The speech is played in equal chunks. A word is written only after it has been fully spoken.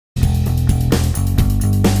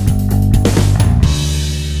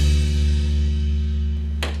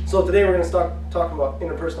So today we're going to start talking about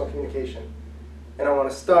interpersonal communication. And I want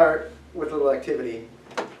to start with a little activity,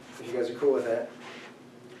 if you guys are cool with that.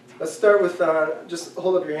 Let's start with, just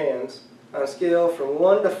hold up your hands. On a scale from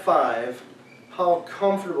 1 to 5, how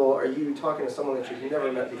comfortable are you talking to someone that you've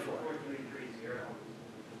never met before?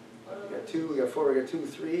 We got 2, we got 4, we got 2,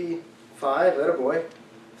 3, 5, that a boy.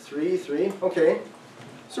 3, 3, okay.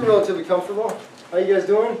 So relatively comfortable. How you guys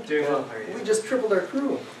doing? Doing well. We just tripled our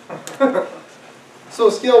crew. So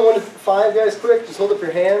scale of 1 to 5, guys, quick. Just hold up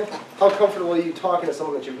your hand. How comfortable are you talking to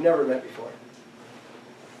someone that you've never met before?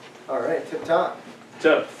 All right, tip top.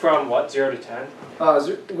 From what, 0 to 10?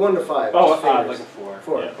 1 to 5. Oh, like a 4.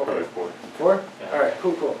 4. Yeah, Okay. 4. 4? Yeah. All right,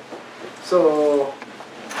 cool, cool. So,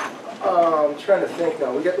 I'm trying to think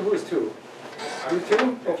now. We got, who was 2? You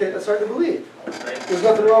 2? Okay, that's hard to believe. There's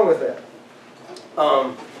nothing wrong with that.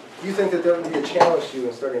 You think that would be a challenge to you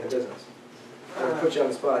in starting a business? I'm going to put you on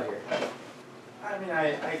the spot here. I mean,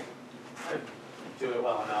 I do it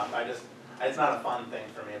well enough. It's not a fun thing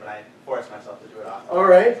for me, but I force myself to do it often. All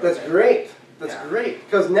right, that's great. That's Yeah. great.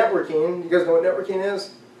 Because networking, you guys know what networking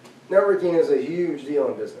is? Networking is a huge deal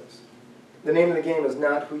in business. The name of the game is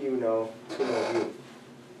not who you know, it's who knows you.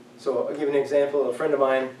 So I'll give you an example. A friend of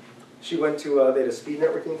mine, she went to, they had a speed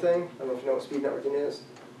networking thing. I don't know if you know what speed networking is.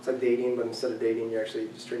 It's like dating, but instead of dating, you're actually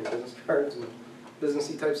just trading business cards and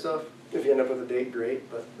businessy type stuff. If you end up with a date,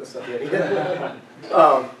 great, but that's not the idea.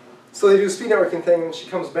 So they do a speed networking thing, and she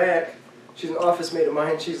comes back. She's an office mate of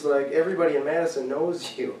mine. She's like, everybody in Madison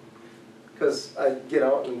knows you. Because I get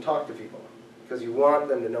out and talk to people. Because you want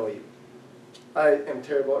them to know you. I am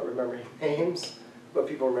terrible at remembering names, but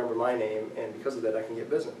people remember my name, and because of that I can get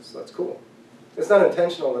business. So that's cool. It's not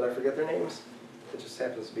intentional that I forget their names. It just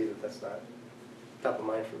happens to be that that's not top of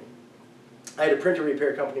mind for me. I had a printer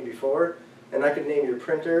repair company before, and I could name your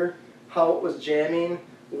printer, how it was jamming,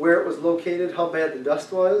 where it was located, how bad the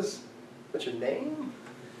dust was. But your name?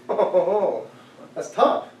 Oh, that's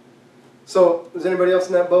tough. So, is anybody else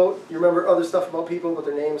in that boat? You remember other stuff about people, but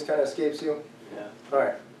their names kind of escapes you? Yeah. All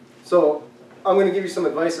right. So, I'm going to give you some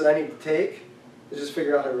advice that I need to take to just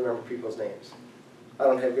figure out how to remember people's names. I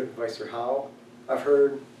don't have good advice for how. I've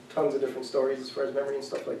heard tons of different stories as far as memory and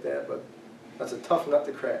stuff like that, but that's a tough nut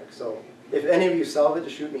to crack. So, if any of you solve it,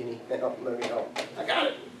 just shoot me an email and let me know. I got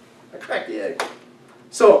it. I cracked the egg.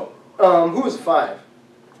 So, who was a 5?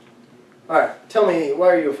 All right. Tell me, why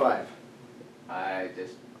are you a 5? I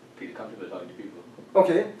just feel comfortable talking to people.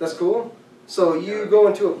 Okay, that's cool. So you go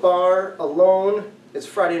into a bar alone, it's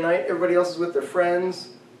Friday night, everybody else is with their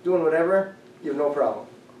friends, doing whatever, you have no problem.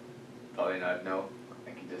 Probably not, no.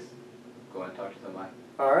 I can just go and talk to someone.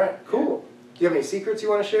 Alright, cool. Do you have any secrets you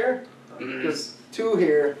want to share? Because 2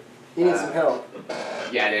 here, you need some help.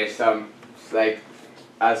 Yeah, there's some, like,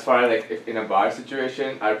 as far as like if in a bar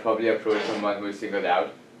situation, I'd probably approach someone who is singled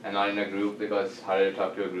out and not in a group because it's harder to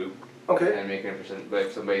talk to a group. Okay. And make an impression, but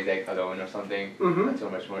if somebody's like alone or something, that's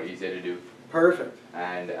so much more easier to do. Perfect.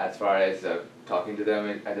 And as far as talking to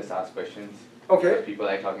them, I just ask questions. Okay. Because people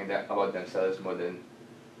like talking about themselves more than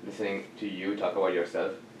listening to you talk about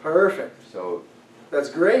yourself. Perfect. So. That's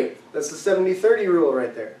great. That's the 70-30 rule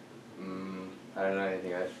right there. I don't know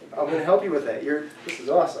anything else. I'm going to help you with that. This is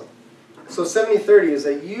awesome. So 70-30 is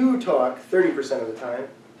that you talk 30% of the time,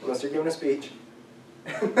 unless you're giving a speech,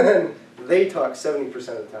 and then they talk 70%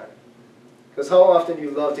 of the time. Because how often do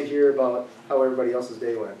you love to hear about how everybody else's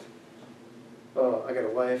day went? Oh, I got a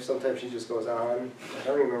wife, sometimes she just goes on. I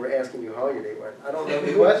don't even remember asking you how your day went. I don't know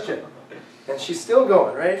the question. And she's still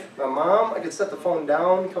going, right? My mom, I could set the phone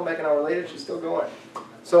down, come back an hour later, she's still going.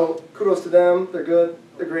 So kudos to them, they're good,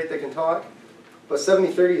 they're great, they can talk. But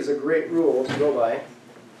 70-30 is a great rule to go by.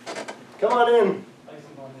 Come on in.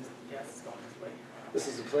 This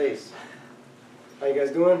is the place. How you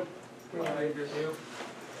guys doing?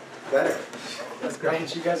 Better. That's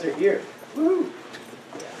great. You guys are here. Woo!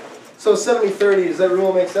 So 70-30, does that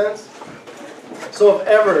rule make sense? So if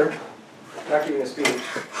ever, not giving a speech,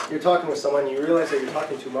 you're talking with someone and you realize that you're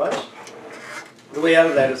talking too much, the way out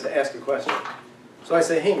of that is to ask a question. So I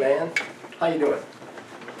say, hey man, how you doing?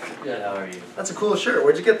 Good, how are you? That's a cool shirt.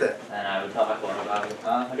 Where'd you get that? And I would tell my phone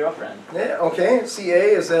about my girlfriend. Yeah, okay.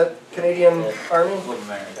 CA, is that Canadian Army? Of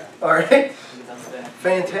America. All right.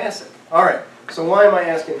 Fantastic. All right. So why am I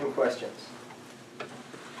asking him questions?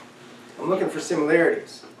 I'm looking for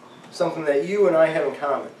similarities. Something that you and I have in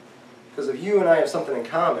common. Because if you and I have something in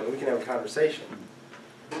common, we can have a conversation.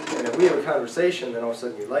 And if we have a conversation, then all of a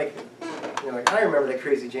sudden you like me. And you're like, I remember that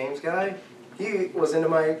crazy James guy. He was into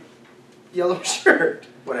my yellow shirt.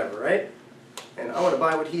 Whatever, right? And I want to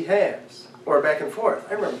buy what he has. Or back and forth.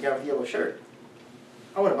 I remember the guy with the yellow shirt.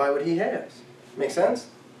 I want to buy what he has. Make sense?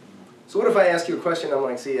 So what if I ask you a question, I'm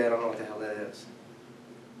like, see, I don't know what the hell that is.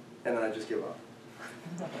 And then I just give up.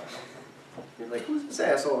 You're like, who's this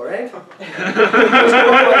asshole, right? Just wearing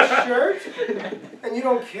my shirt, and you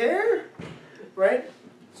don't care, right?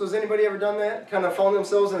 So has anybody ever done that? Kind of found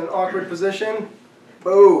themselves in an awkward position?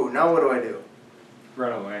 Boo, now what do I do?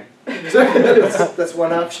 Run away. that's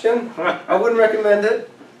one option. I wouldn't recommend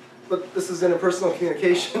it, but this is interpersonal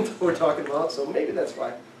communication that we're talking about, so maybe that's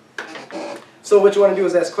why. So what you want to do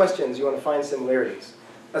is ask questions. You want to find similarities.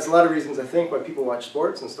 That's a lot of reasons, I think, why people watch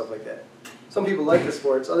sports and stuff like that. Some people like the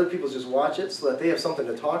sports, other people just watch it so that they have something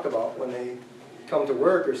to talk about when they come to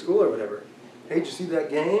work or school or whatever. Hey, did you see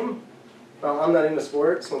that game? Well, I'm not into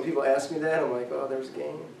sports. When people ask me that, I'm like, oh, there's a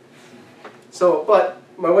game. So, but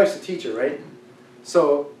my wife's a teacher, right?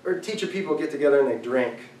 So, teacher people get together and they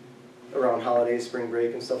drink around holidays, spring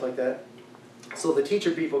break, and stuff like that. So the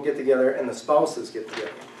teacher people get together and the spouses get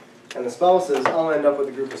together. And the spouses, I'll end up with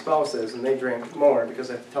a group of spouses, and they drink more because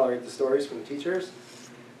I have to tolerate the stories from the teachers.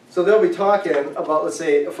 So they'll be talking about, let's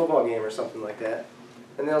say, a football game or something like that.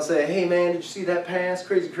 And they'll say, hey man, did you see that pass?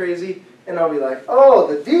 Crazy, crazy. And I'll be like, oh,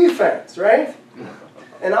 the defense, right?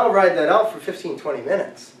 And I'll ride that out for 15, 20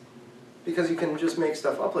 minutes. Because you can just make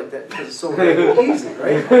stuff up like that because it's so very easy,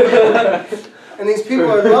 right? And these people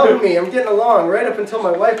are loving me. I'm getting along right up until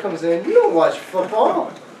my wife comes in. You don't watch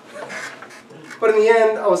football. But in the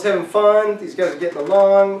end, I was having fun. These guys are getting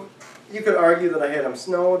along. You could argue that I had them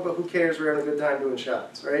snowed, but who cares? We're having a good time doing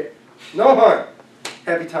shots, right? No harm.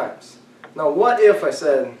 Happy times. Now, what if I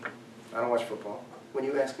said, I don't watch football, when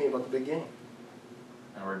you ask me about the big game?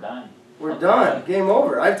 And we're done. We're done. Game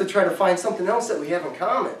over. I have to try to find something else that we have in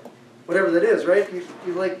common. Whatever that is, right? You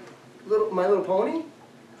like My Little Pony?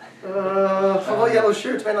 How about yellow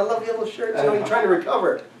shirts? Man, I love yellow shirts. You know, you're trying to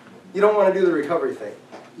recover. You don't want to do the recovery thing.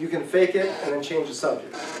 You can fake it and then change the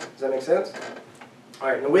subject. Does that make sense? All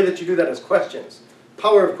right, and the way that you do that is questions.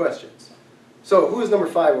 Power of questions. So, who is number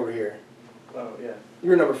 5 over here? Oh yeah.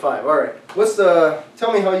 You're number 5. All right.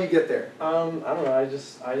 Tell me how you get there. I don't know. I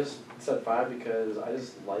just said 5 because I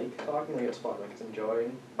just like talking. Like it's fun. Like it's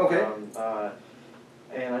enjoying. Okay.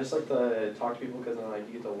 And I just like to talk to people because then like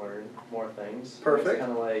you get to learn more things. Perfect. It's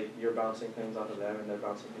kind of like you're bouncing things off of them and they're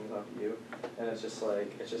bouncing things off of you, and it's just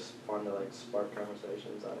fun to like spark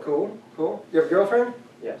conversations. Out of Cool. Cool. You have a girlfriend?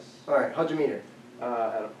 Yes. All right. How'd you meet her?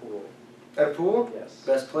 At a pool. At a pool? Yes.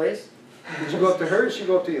 Best place? Did you go up to her or did she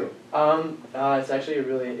go up to you? It's actually a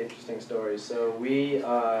really interesting story. So we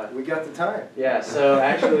got the time. Yeah, so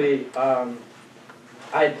actually,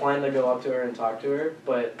 I had planned to go up to her and talk to her,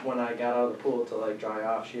 but when I got out of the pool to like dry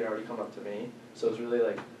off, she had already come up to me. So it was really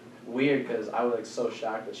like weird because I was like so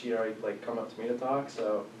shocked that she had already like come up to me to talk.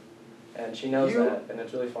 So, and she knows that, and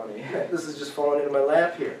it's really funny. This is just falling into my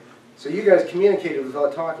lap here. So you guys communicated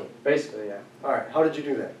without talking. Basically, yeah. All right. How did you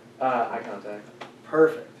do that? Eye contact.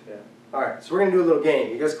 Perfect. Yeah. All right. So we're gonna do a little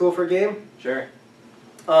game. You guys cool for a game? Sure.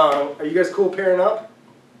 Are you guys cool pairing up?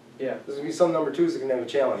 Yeah. There's gonna be some number 2s that can have a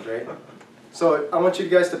challenge, right? So I want you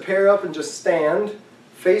guys to pair up and just stand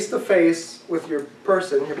face to face with your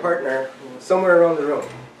person, your partner, somewhere around the room.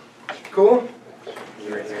 Cool?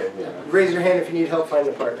 Raise your hand if you need help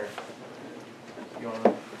finding a partner. You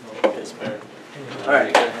wanna? All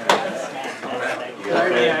right.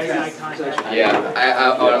 Yeah, I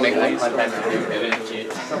want to make eye contact with you.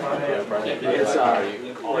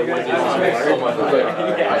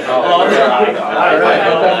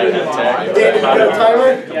 David, you got a timer?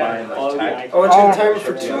 I want you to time it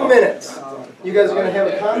for 2 minutes. You guys are going to have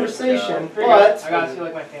a conversation,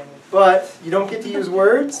 but you don't get to use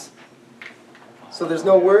words. So there's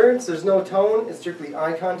no words, there's no tone, it's strictly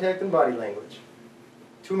eye contact and body language.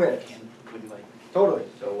 2 minutes. Totally.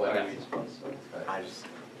 So what?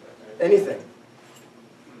 Anything.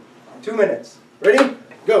 2 minutes. Ready?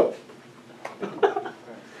 Go.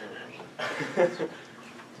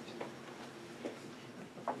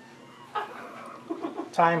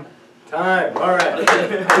 Time. Time. All right.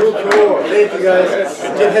 Cool, cool. Thank you guys.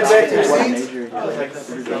 Can you head back to your seats?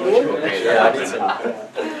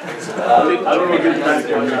 I don't know if it's time to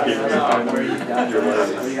communicate.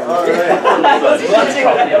 All right.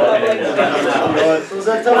 So was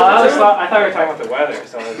that tough? I thought we were talking about the weather,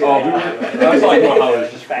 so. That's like how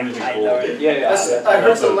it's just freezing cold. I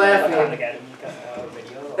heard some laughing,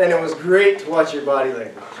 and it was great to watch your body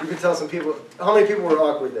language. You could tell some people. How many people were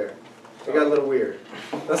awkward there? It got a little weird.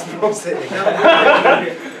 That's what I'm saying. It got a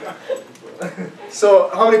little weird. So,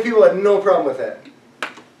 how many people had no problem with that?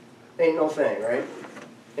 Ain't no thing, right?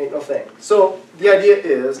 Ain't no thing. So, the idea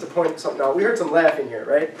is to point something out. We heard some laughing here,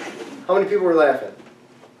 right? How many people were laughing?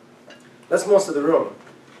 That's most of the room.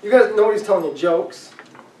 You guys, nobody's telling you jokes.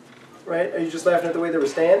 right? Are you just laughing at the way they were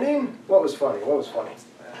standing? What was funny? What was funny?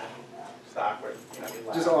 Just awkward. You know, you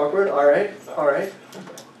laugh. Just awkward? All right, all right.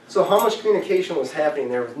 So how much communication was happening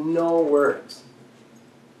there with no words?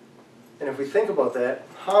 And if we think about that,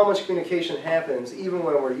 how much communication happens even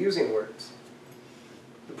when we're using words?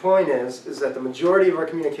 The point is that the majority of our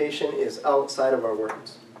communication is outside of our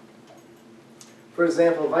words. For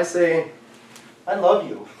example, if I say, I love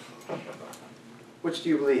you, which do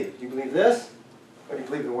you believe? Do you believe this, or do you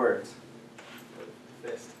believe the words?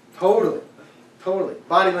 Fist. Totally, totally.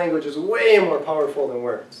 Body language is way more powerful than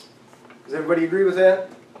words. Does everybody agree with that?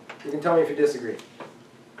 You can tell me if you disagree.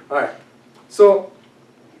 All right, so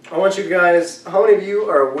I want you guys, how many of you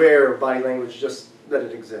are aware of body language, just that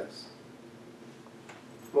it exists?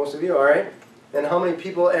 Most of you, all right. And how many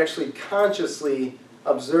people actually consciously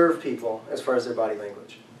observe people as far as their body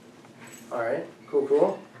language? All right, cool,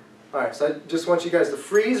 cool. All right, so I just want you guys to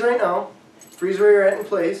freeze right now, freeze where you're at in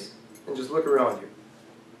place, and just look around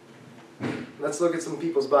you. Let's look at some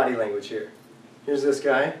people's body language here. Here's this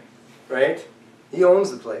guy, right? He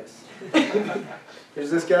owns the place. Here's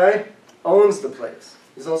this guy, owns the place.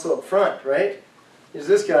 He's also up front, right? Here's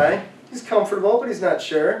this guy, he's comfortable, but he's not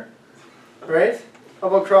sure, right? How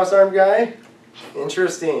about cross-armed guy?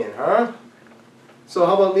 Interesting, huh? So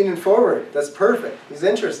how about leaning forward? That's perfect. He's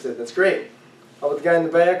interested, that's great. How about the guy in the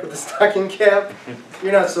back with the stocking cap?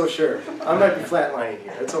 You're not so sure. I might be flatlining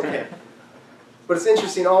here, it's okay. But it's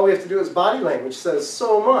interesting, all we have to do is body language says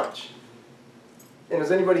so much. And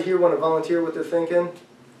does anybody here want to volunteer what they're thinking?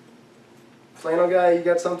 Flannel guy, you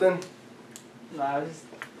got something? No, I guess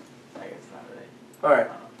not really. All right.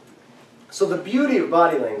 So the beauty of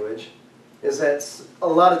body language is that a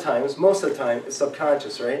lot of times, most of the time, it's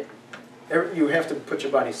subconscious, right? You have to put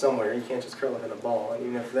your body somewhere. You can't just curl up in a ball. And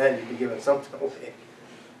even if then, you'd be giving something away.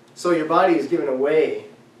 So your body is giving away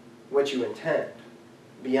what you intend,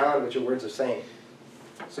 beyond what your words are saying.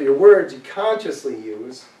 So your words you consciously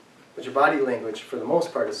use, but your body language, for the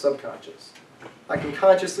most part, is subconscious. I can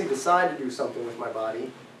consciously decide to do something with my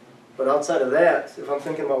body, but outside of that, if I'm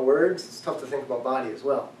thinking about words, it's tough to think about body as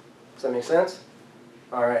well. Does that make sense?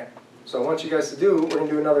 All right. So I want you guys to do, we're going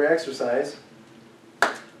to do another exercise.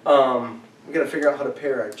 We've got to figure out how to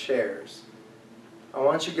pair our chairs. I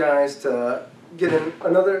want you guys to get in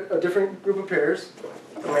a different group of pairs.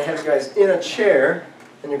 I'm going to have you guys in a chair,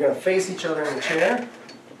 and you're going to face each other in the chair.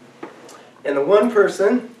 And the one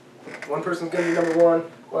person's going to be number one,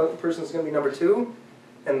 one person's going to be number two.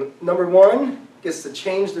 And number one gets to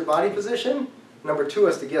change their body position. Number two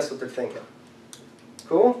has to guess what they're thinking.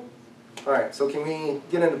 Cool? All right, so can we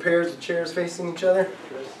get into pairs with chairs facing each other?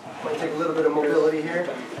 Might take a little bit of mobility here.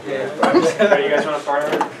 Yeah. Are you guys want to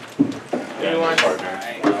partner? Yeah, Anyone? partner.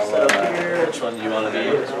 Set up here. Which one do you want to be?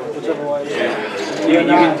 Whichever one. You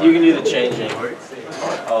can do the changing.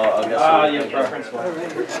 I'll guess. Your preference one.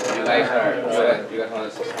 You guys want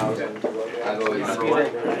to house and I'll go with number one.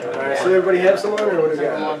 All right, so everybody have someone, or what do we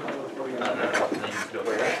got?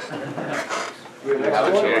 We We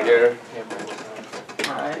have a chair here.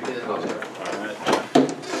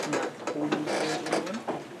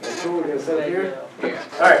 Cool, we're going to set up here. Yeah.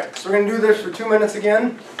 All right, so we're going to do this for 2 minutes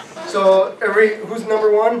again. So who's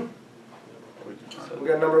number one? We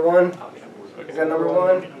got number one. We got number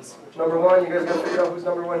one. Number one, you guys got to figure out who's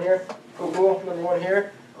number one here. Cool, cool, number one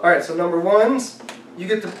here. All right, so number ones, you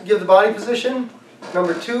get to give the body position.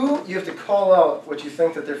 Number two, you have to call out what you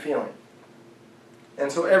think that they're feeling.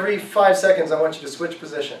 And so every 5 seconds, I want you to switch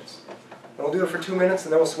positions. And we'll do it for 2 minutes,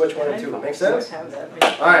 and then we'll switch 1 and 2. Make sense? All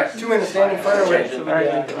right, 2 minutes, stand in front of me.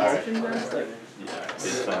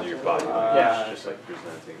 Based on your body. Yeah. Just like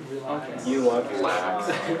presenting. You want Relax.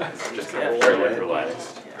 Just very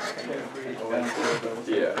relaxed.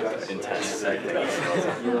 Yeah. Intense.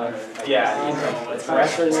 Yeah.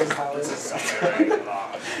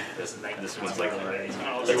 This one's like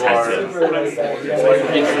You are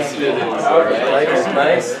interested in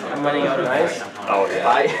Nice. I'm running out of Nice. Oh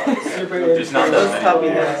yeah. Just not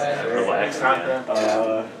that relaxed.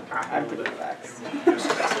 I'm pretty relaxed.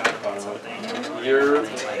 You're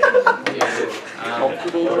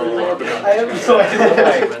comfortable. I am so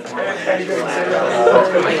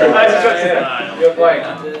You're like,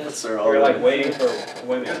 You're you're like waiting for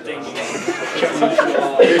women.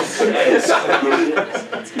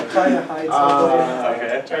 trying to hide something.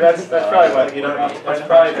 Okay. That's probably what you don't. That's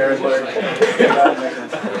probably very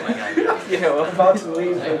You know, I'm about to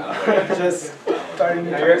leave, but just starting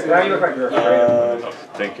to now you look like you're afraid.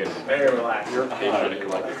 Thinking. Very relaxed. You're trying to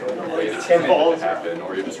collect it to happen,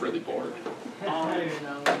 or you're just really bored.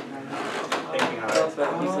 Thinking how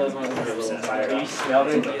he says one of his little fire. You smelled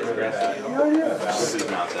it. This is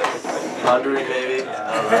not that. Pondering maybe.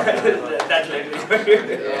 That's maybe.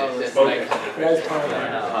 Yeah, just like Guys,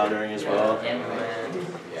 ponder. Pondering as well.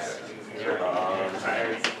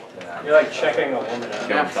 You're like checking a woman out.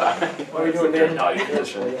 What are you doing, Dan?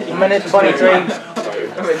 Minute 23.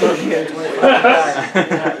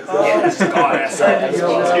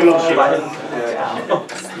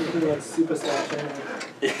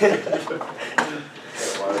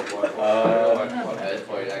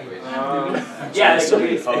 Yeah, so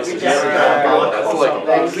many posts. we do it.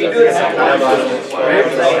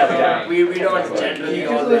 We don't generally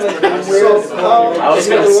all this. I was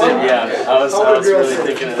gonna say, yeah, I was really girls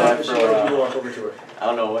thinking of that for a You while. walk over to her. I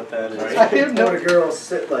don't know what that is. I didn't know the girls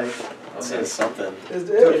sit like, I'll say something.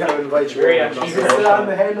 to kind of invite you Very over. actually- You can sit on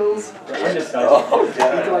the handles, I'm just Oh, you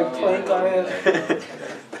can like plank on it.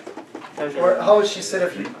 Or how would she sit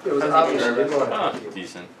if it was obvious she didn't want to?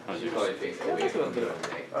 Decent. She probably thinks away from you.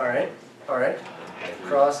 Alright.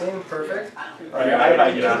 Crossing, perfect. Alright, how did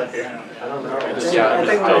I get out of here? I don't know. Yeah, I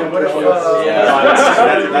think, just what if, Yeah.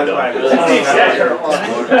 That's why I really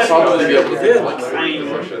I'll probably be able to think like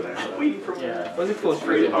Was it close?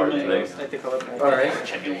 really hard things. Alright.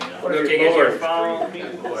 What if Looking you're at your bored? phone.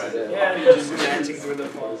 Yeah, you're just dancing through the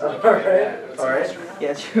phone. Alright.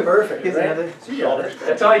 Yeah, true. Perfect, Here's right? another.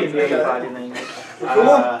 That's all you Maybe need. body language.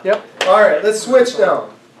 Cool? Yep. Alright, let's switch now.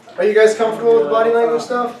 Are you guys comfortable with the body language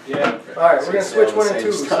stuff? Yeah. Alright, we're gonna switch 1 and 2.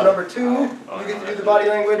 Same So stuff. number 2, you get to do the body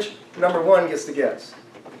language. Number 1 gets to guess.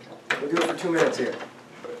 We'll do it for 2 minutes here.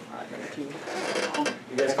 You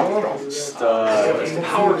guys cool? Just,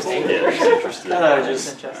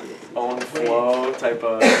 just own flow type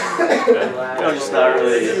of, just not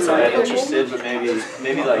really that interested, but maybe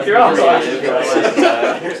like You're all creative at the same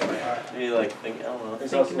time. Maybe like think, I don't know.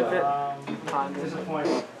 Thinking of it.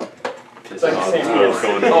 Piss like off. the same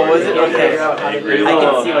Oh, was it? Okay. I can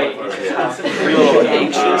see what Maybe a little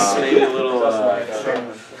anxious, maybe a little,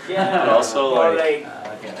 but also like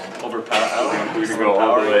overpower. I don't know. We could go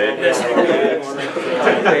all the way.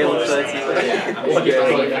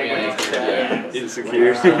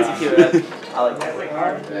 Insecure. I like that.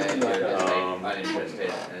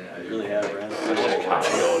 Uninterested. Really have, right?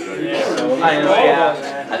 I know,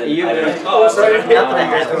 yeah. You Oh, sorry. Just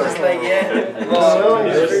like, yeah.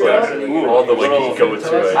 All the way you can go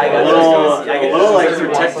to it. I got A little like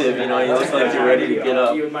protective, you know, you look like you're ready to get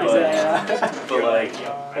up, but like,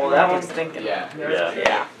 Well, that one's thinking. Yeah.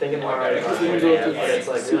 Yeah. Thinking hard. It's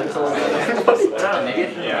like,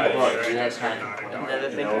 Another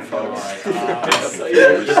thing.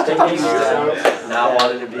 just thinking not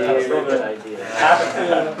wanting to be That's a here. good idea.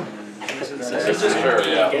 It's just Sure,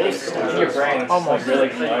 yeah. in your brain. It's Almost. like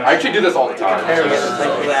really I actually do this all the time. There we go.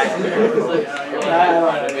 Like relax.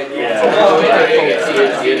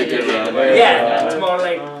 Yeah, it's more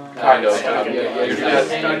like. Kind of.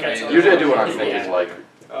 Usually I do what I'm thinking, like,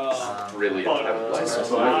 really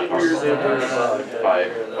intense, like,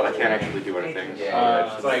 but I can't actually do anything.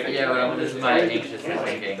 It's like, yeah, but I'm just my anxious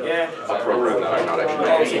thinking. Yeah. A program that I'm not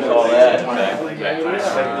actually You call that. More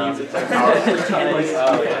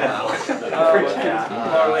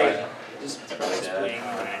like just explaining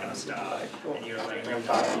random stuff. And you're like, I'm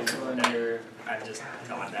talking to you, and I'm just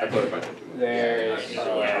not I that. put it back into it.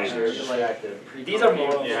 These are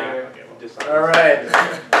more. Alright.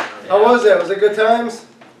 How was it? Was it good times?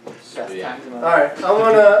 Alright,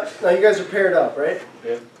 now you guys are paired up, right?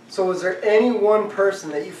 Yeah. So was there any one person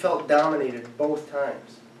that you felt dominated both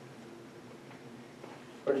times?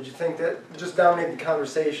 Or did you think that just dominated the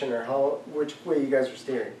conversation, or which way you guys were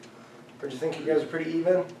steering? Or did you think you guys were pretty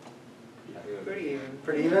even? Pretty even.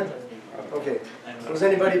 Pretty even? Okay. Was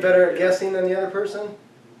anybody better at guessing than the other person?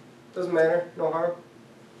 Doesn't matter, no harm.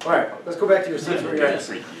 Alright, let's go back to your seats where you're at.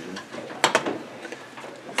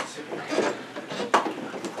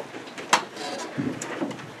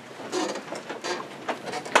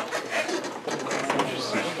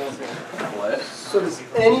 What? So does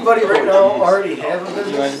anybody right now already have a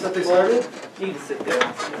business that they started? You can sit there.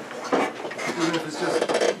 Even if it's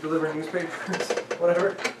just delivering newspapers,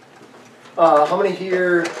 whatever? How many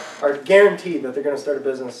here are guaranteed that they're going to start a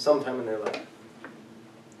business sometime in their life?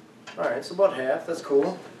 Alright, so about half, that's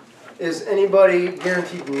cool. Is anybody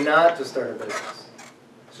guaranteed not to start a business?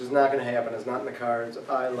 It's just not going to happen, it's not in the cards.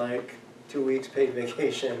 I like 2 weeks paid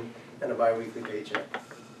vacation and a bi-weekly paycheck.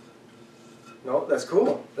 No, that's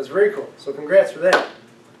cool. That's very cool. So congrats for that.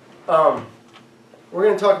 We're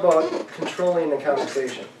going to talk about controlling the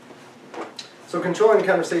conversation. So controlling the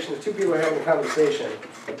conversation, if two people are having a conversation,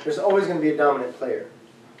 there's always going to be a dominant player.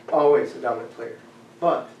 Always a dominant player.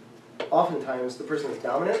 But oftentimes the person that's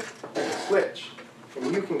dominant has a switch,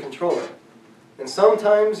 and you can control it. And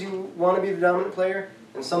sometimes you want to be the dominant player,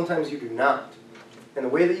 and sometimes you do not. And the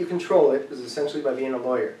way that you control it is essentially by being a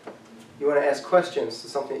lawyer. You want to ask questions to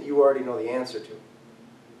something that you already know the answer to.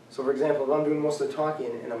 So for example, if I'm doing most of the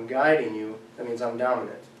talking and I'm guiding you, that means I'm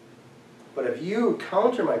dominant. But if you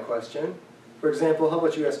counter my question, for example, how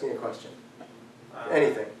about you ask me a question?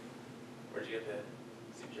 Anything. Where'd you get the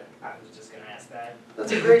suit jacket? I was just gonna ask that.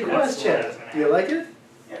 That's a great That's what I question. was gonna Do you ask. like it?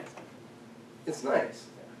 Yeah. It's nice.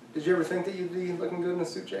 Did you ever think that you'd be looking good in a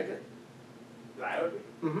suit jacket? I would be.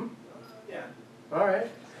 Mm-hmm. Yeah. All right.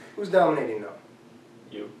 Who's dominating now?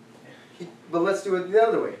 You. But let's do it the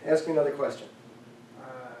other way. Ask me another question.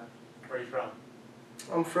 Where are you from?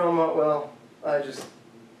 I'm from, I'm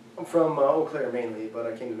from Eau Claire mainly, but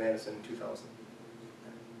I came to Madison in 2000.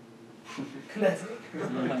 That's it.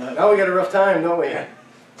 Now we got a rough time, don't we?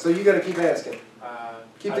 So you got to keep asking.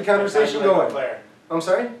 Keep the conversation Why'd you going. Eau Claire? I'm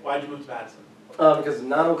sorry? Why'd you move to Madison? Because it's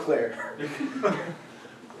not Eau Claire.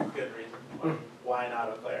 Good reason. Why not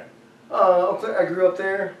Eau Claire? Eau Claire, I grew up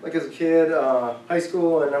there, like as a kid, high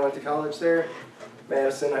school, and I went to college there.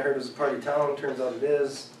 Madison, I heard was a party town. Turns out it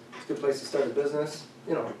is. It's a good place to start a business.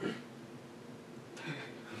 You know.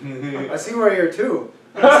 I see where you're too.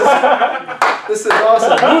 This is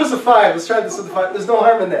awesome. Who's a 5? Let's try this with the 5. There's no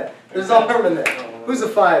harm in that. There's no harm in that. Who's a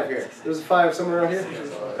 5 here? There's a 5 somewhere around here?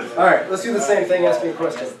 Alright, let's do the same thing. Ask me a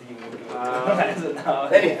question.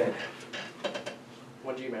 Anything.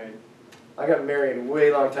 When did you marry? I got married a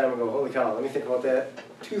way long time ago. Holy cow. Let me think about that.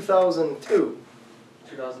 2002.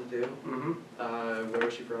 2002. Mm-hmm. Where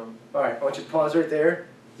was she from? Alright, I want you to pause right there.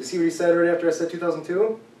 You see what he said right after I said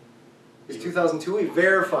 2002? It's 2002. He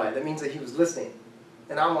verified. That means that he was listening.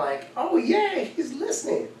 And I'm like, oh yeah, he's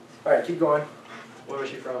listening. Alright, keep going. Where was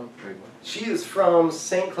she from? She is from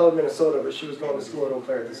St. Cloud, Minnesota, but she was going to school at Eau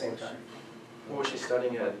Claire at the same time. What was she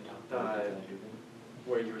studying at?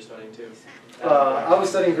 Where you were studying too? I was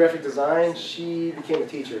studying graphic design. She became a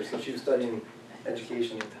teacher, so she was studying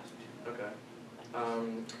education. Okay.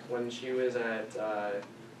 When she was at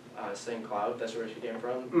St. Cloud, that's where she came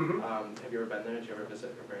from. Mm-hmm. Have you ever been there? Did you ever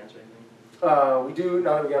visit her parents or anything? We do,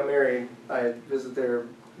 now that we got married, I visit there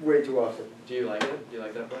way too often. Do you like it? Do you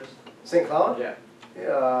like that place? St. Cloud? Yeah.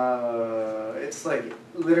 It's like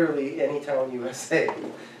literally any town USA.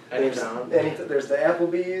 Any town? There's the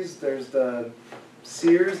Applebee's, there's the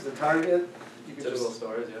Sears, the Target. You can Typical just,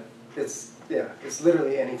 stores, yeah. it's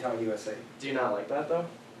literally any town USA. Do you not like that though?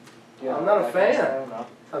 Do you I'm not a like that fan. style? No.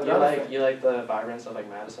 I'm You not a like fan. you like the vibrance of like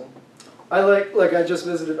Madison? I like I just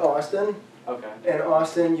visited Austin. Okay. And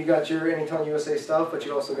Austin, you got your Anytown USA stuff, but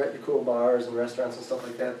you also got your cool bars and restaurants and stuff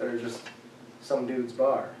like that that are just some dude's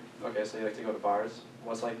bar. Okay, so you like to go to bars.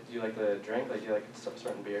 What's like? Do you like to drink? Like, do you like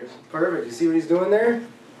certain beers? Perfect. You see what he's doing there?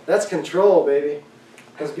 That's control, baby.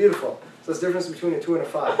 That's beautiful. So that's the difference between a 2 and a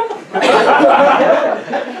 5.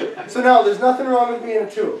 So now, there's nothing wrong with being a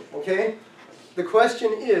 2, okay? The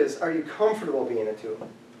question is, are you comfortable being a 2?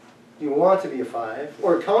 Do you want to be a 5?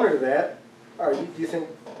 Or counter to that, do you think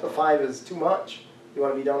a 5 is too much? You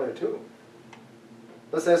want to be down to a 2?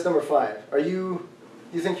 Let's ask number 5. Do you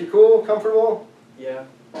think you're cool, comfortable? Yeah.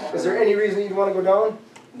 Is there any reason you'd want to go down?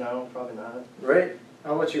 No, probably not. Right?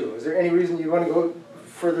 How about you? Is there any reason you want to go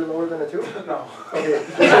further lower than a 2? No. Okay.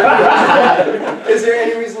 Is there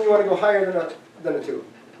any reason you want to go higher than a 2?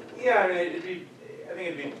 Yeah, I mean, I think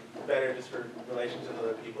it'd be better just for relationships with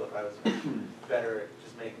other people if I was better at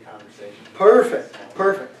just making conversation. Perfect.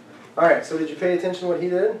 Perfect. All right, so did you pay attention to what he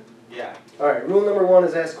did? Yeah. All right, rule number 1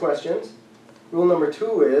 is ask questions. Rule number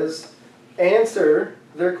 2 is answer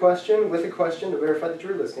their question with a question to verify that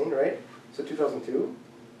you're listening, right? So 2002.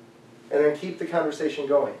 And then keep the conversation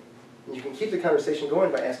going. And you can keep the conversation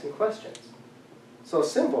going by asking questions. So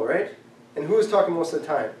simple, right? And who is talking most of the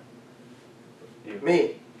time? You.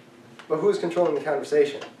 Me. But who is controlling the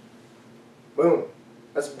conversation? Boom.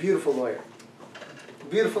 That's a beautiful lawyer.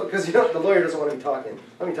 Beautiful, because you know the lawyer doesn't want to be talking.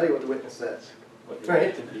 Let me tell you what the witness says.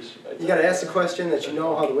 Right? You got to ask the question that you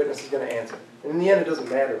know how the witness is going to answer. And in the end, it doesn't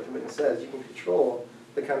matter what the witness says. You can control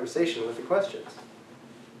the conversation with the questions.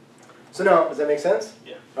 So now, does that make sense?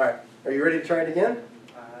 Yeah. All right. Are you ready to try it again?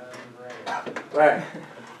 Right. All right.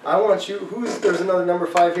 I want you, there's another number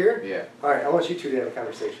 5 here? Yeah. All right, I want you 2 to have a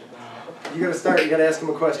conversation. You got to start, you got to ask him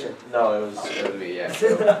a question. No, it was. It was me, yeah.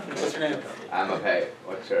 What's your name? I'm okay.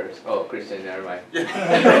 What's yours? Oh, Christian, never mind.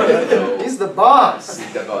 So, He's the boss.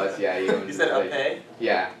 he's the boss, yeah. He owns You said the place. okay?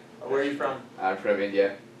 Yeah. Where are you from? I'm from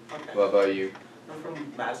India. Okay. What about you? I'm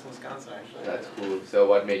from Madison, Wisconsin, actually. That's cool. So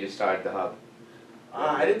what made you start the hub?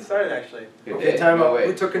 I didn't start it, actually. You Okay, did? time No out. way.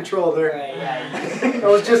 Who took control there? Right, yeah. That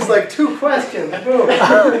was just like 2 questions. Boom.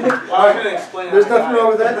 Well, I'm going to explain how There's I nothing got wrong it.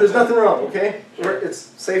 with that. There's nothing wrong, okay?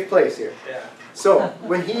 It's a safe place here. Yeah. So,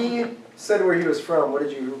 when he said where he was from, what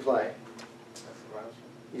did you reply? That's where I was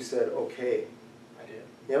from. You said, okay. I did.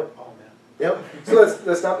 Yep. Oh, man. Yep. So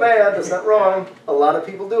that's not bad, that's not wrong. A lot of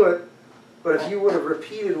people do it. But if you would have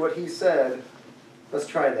repeated what he said, let's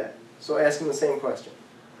try that. So ask him the same question.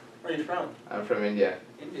 Where are you from? I'm from India.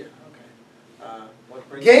 India. Okay. What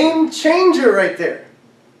brings Game changer right there.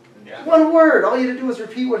 Yeah. One word. All you had to do was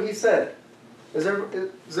repeat what he said. Does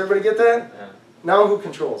everybody get that? Yeah. Now who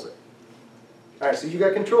controls it? All right, so you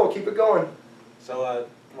got control. Keep it going. So,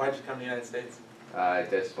 why'd you come to the United States? I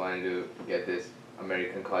just wanted to get this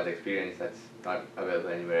American college experience that's not available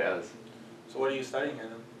anywhere else. So, what are you studying here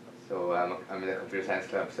then? So I'm in the computer science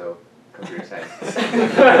club, so computer science.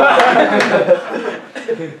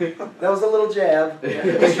 That was a little jab.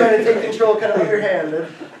 He's trying to take control kind of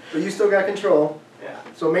underhanded, but you still got control. Yeah.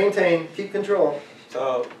 So maintain, keep control.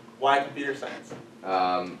 So, why computer science?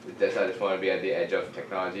 I just want to be at the edge of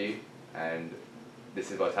technology, and this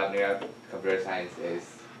is what's happening now. Computer science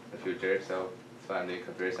is the future, so that's why I'm doing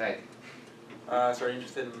computer science. So, are you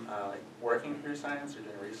interested in working in computer science or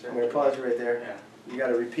doing research? I'm going to pause you right there. Yeah. You got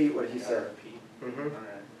to repeat what he said. Repeat. Mm-hmm. All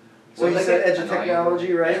right. So you said edge of Annoying.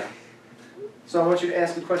 technology, right? Yeah. So I want you to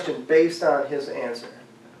ask a question based on his answer.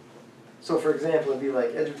 So for example, it'd be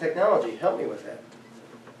like, edge of technology, help me with that.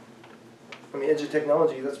 I mean, edge of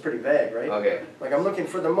technology, that's pretty vague, right? Okay. Like, I'm looking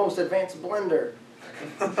for the most advanced blender.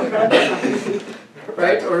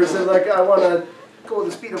 Right? Or is it like, I want to go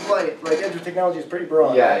with the speed of light? Like, edge of technology is pretty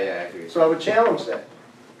broad. Yeah, I agree. So I would challenge that,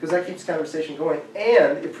 because that keeps conversation going,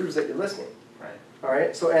 and it proves that you're listening. Right. All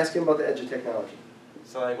right? So ask him about the edge of technology.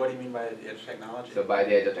 So, what do you mean by the edge of technology? So by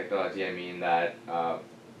the edge of technology, I mean that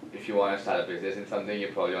if you want to start a business in something, you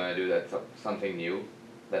probably want to do that something new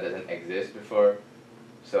that doesn't exist before.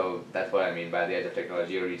 So that's what I mean by the edge of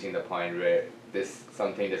technology. You're reaching the point where this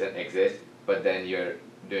something doesn't exist, but then you're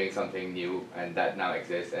doing something new and that now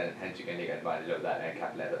exists, and hence you can take advantage of that and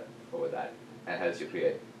capitalize over that, and helps you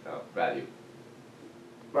create value.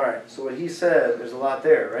 All right, so what he said, there's a lot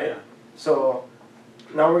there, right? Yeah. So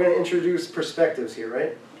now we're going to introduce perspectives here,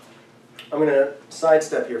 right? I'm going to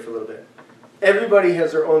sidestep here for a little bit. Everybody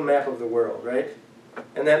has their own map of the world, right?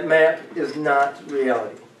 And that map is not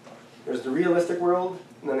reality. There's the realistic world,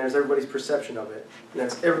 and then there's everybody's perception of it. And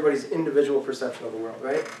that's everybody's individual perception of the world,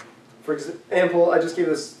 right? For example, I just gave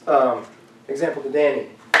this example to Danny.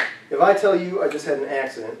 If I tell you I just had an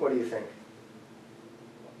accident, what do you think?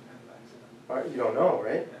 All right, you don't know,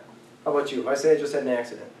 right? Yeah. How about you? If I say I just had an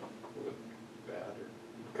accident? Bad,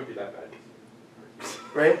 or could be that bad.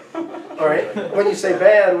 Right? All right. When you say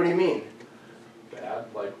bad, what do you mean? Bad,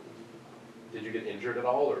 like, did you get injured at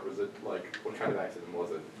all, or was it like, what kind of accident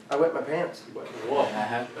was it? I wet my pants. Like, whoa.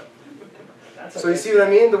 So you see what I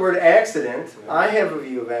mean? The word accident, I have a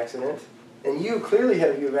view of accident, and you clearly had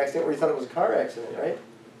a view of accident where you thought it was a car accident, right?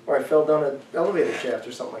 Or I fell down an elevator shaft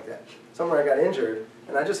or something like that. Somewhere I got injured,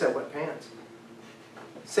 and I just had wet pants.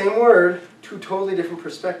 Same word, two totally different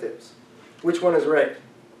perspectives. Which one is right?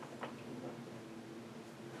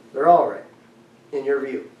 They're all right, in your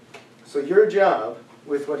view. So your job,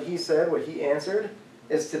 with what he said, what he answered,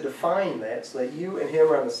 is to define that so that you and him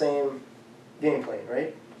are on the same game plane,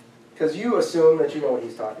 right? Because you assume that you know what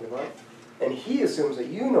he's talking about, and he assumes that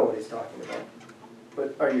you know what he's talking about.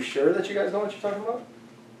 But are you sure that you guys know what you're talking about?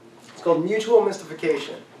 It's called mutual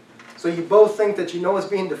mystification. So you both think that you know what's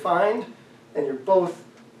being defined, and you're both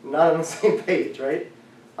not on the same page, right?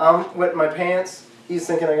 I'm wetting my pants, he's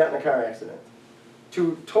thinking I got in a car accident.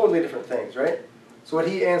 Two totally different things, right? So what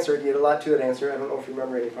he answered, he had a lot to that answer. I don't know if you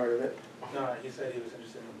remember any part of it. No, he said he was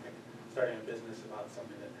interested in starting a business about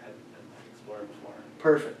something that hadn't been explored before.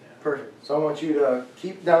 Perfect, Yeah. perfect. So I want you to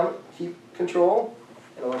keep control,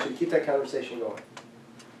 and I want you to keep that conversation going.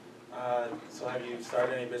 So have you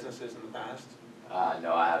started any businesses in the past?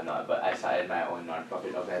 No, I have not, but I started my own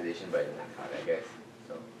non-profit organization, but it doesn't count, I guess.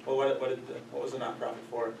 So Well, what was the nonprofit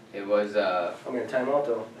for? it was I'm going to time out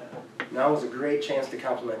though. Now is a great chance to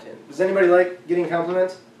compliment him. Does anybody like getting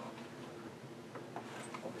compliments?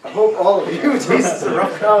 I hope all of you. Jesus, it's a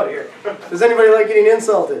rough crowd here. Does anybody like getting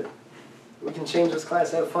insulted? We can change this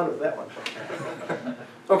class, have fun with that one.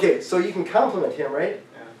 Okay, so you can compliment him, right?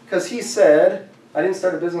 Yeah. Because he said, I didn't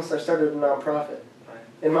start a business, I started a nonprofit. Right.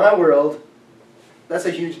 In my world, that's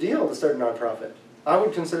a huge deal to start a nonprofit. I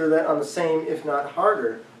would consider that on the same, if not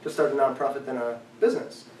harder, to start a nonprofit than a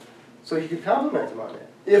business. So you could compliment him on that,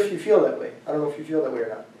 if you feel that way. I don't know if you feel that way or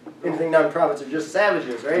not. You think nonprofits are just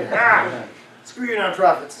savages, right? Ah, screw you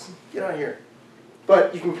nonprofits, get out of here.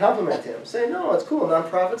 But you can compliment him. Say, no, it's cool,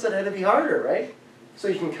 nonprofits, that had to be harder, right? So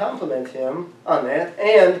you can compliment him on that.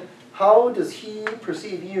 And how does he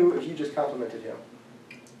perceive you if you just complimented him?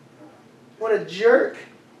 What a jerk.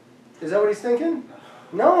 Is that what he's thinking?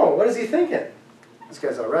 No, what is he thinking? This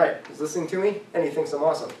guy's all right. He's listening to me, and he thinks I'm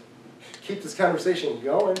awesome. Keep this conversation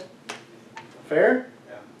going. Fair?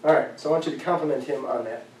 Yeah. All right, so I want you to compliment him on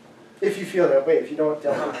that. If you feel that way, if you don't,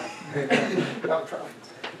 tell him. Nonprofits.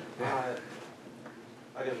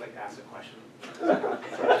 I didn't like ask a question.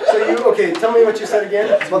 So you, okay, tell me what you said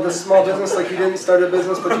again about the small business, like you didn't start a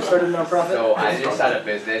business, but you started a nonprofit? So I didn't start a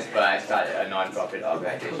business, but I started a non-profit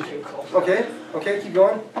organization. Okay, keep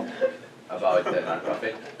going. About the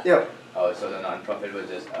non-profit. Yeah, Oh, so the non-profit was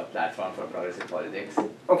just a platform for progressive politics.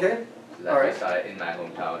 okay, So that we started in my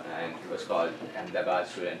hometown, and it was called Ahmedabad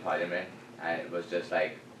Student Parliament, and it was just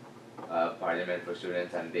like a parliament for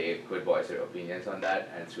students, and they could voice their opinions on that,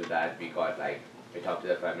 and through that we got like, we talked to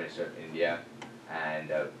the Prime Minister of India,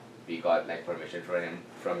 and we got like permission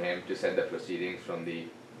from him to send the proceedings from the,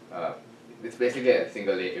 it's basically a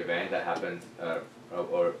single day event that happens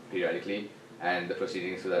or periodically, and the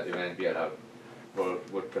proceedings to that event be allowed or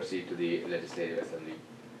would proceed to the Legislative Assembly,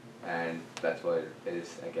 and that's what it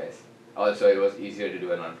is, I guess. Also, it was easier to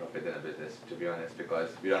do a non-profit than a business, to be honest, because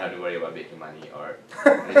we don't have to worry about making money, or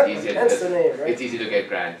it's easier. That's the name, right? It's easy to get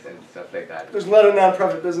grants and stuff like that. There's a lot of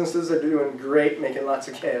nonprofit businesses that are doing great, making lots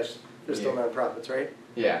of cash. They're still nonprofits, right?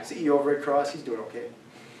 Yeah, CEO of Red Cross, he's doing okay.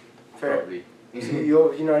 Fair. probably.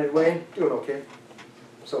 CEO of United Way, doing okay.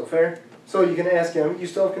 So fair. So you can ask him, you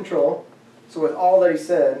still have control. So with all that he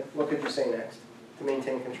said, what could you say next to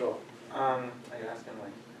maintain control? I could ask him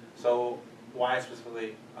like, so why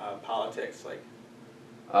specifically politics? Like,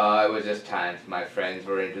 It was just chance. My friends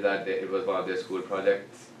were into that. It was one of their school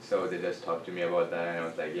projects, so they just talked to me about that, and I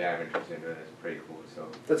was like, yeah, I'm interested in doing it. It's pretty cool. So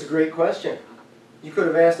That's a great question. You could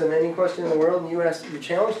have asked him any question in the world, and you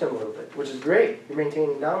challenged him a little bit, which is great. You're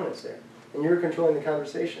maintaining dominance there, and you're controlling the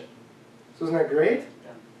conversation. So isn't that great?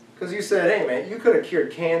 Because you said, hey man, you could have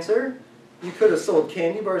cured cancer, you could have sold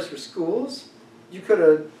candy bars for schools, you could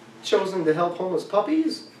have chosen to help homeless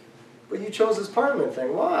puppies, but you chose this parliament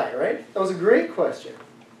thing. Why, right? That was a great question.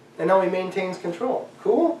 And now he maintains control.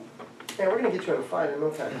 Cool? Yeah, we're going to get you on a fight in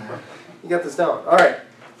no time. You got this down. All right.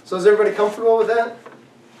 So is everybody comfortable with that?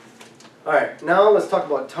 All right. Now let's talk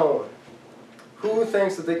about tone. Who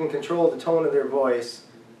thinks that they can control the tone of their voice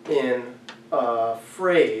in a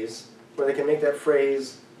phrase where they can make that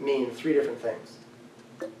phrase mean 3 different things?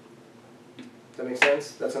 Does that make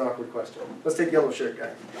sense? That's an awkward question. Let's take yellow shirt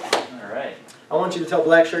guy. Alright. I want you to tell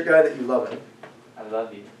black shirt guy that you love him. I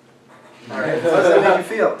love you. All right. How does that make you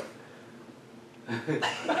feel?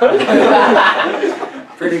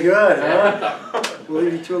 Pretty good, huh? We'll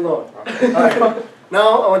leave you two alone. All right.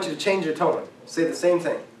 Now I want you to change your tone. Say the same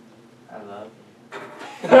thing. I love you.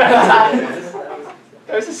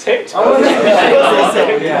 That was the same I want you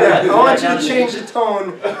to, Yeah. I want you to change the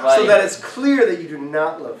tone so that it's clear that you do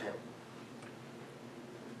not love him.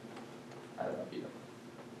 I love you.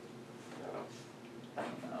 I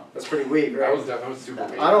don't know. That's pretty weak, right? That was super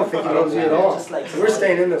weak. I don't think he loves you at all. Just like We're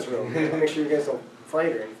staying in this room. Make sure you guys don't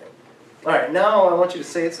fight or anything. All right, now I want you to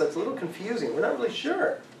say it so it's a little confusing. We're not really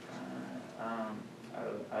sure.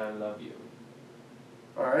 I love you.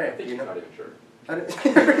 All I right. think You you're know. not even sure. I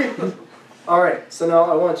don't- All right. So now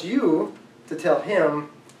I want you to tell him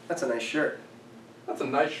that's a nice shirt. That's a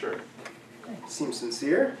nice shirt. Seems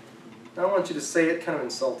sincere. Now I want you to say it kind of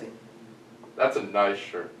insulting. That's a nice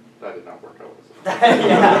shirt. That did not work out.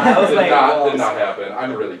 Yeah, I was like, Did not happen.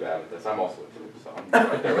 I'm really bad at this. I'm also a dude, so I'm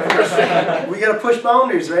right there with Christian. We got to push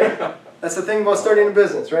boundaries, right? That's the thing about starting a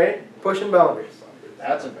business, right? Pushing boundaries.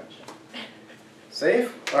 That's a bitch.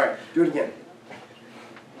 Safe? All right. Do it again.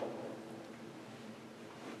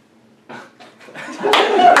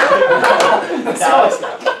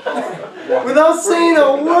 Without saying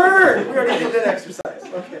a word. We already did that exercise.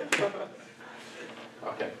 Okay.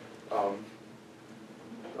 Okay. Oh,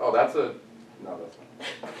 that's a. No, that's not.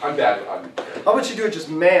 I'm bad. How about you do it just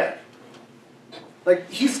mad? Like,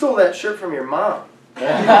 he stole that shirt from your mom. Your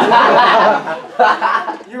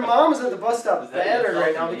mom is at the bus stop battered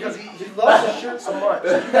right now because he loves his shirt so much. You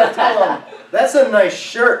gotta tell him, that's a nice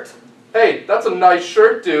shirt. Hey, that's a nice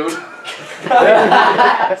shirt, dude.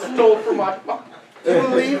 Stole from my mom. Do you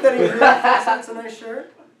believe that he really thinks that's a nice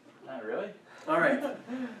shirt? Not really. All right.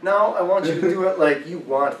 Now I want you to do it like you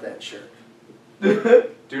want that shirt.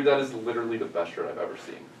 Dude, that is literally the best shirt I've ever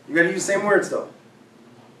seen. You gotta use the same words though.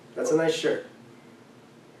 That's a nice shirt.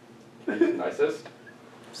 Nicest?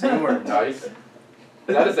 Same words. Nice?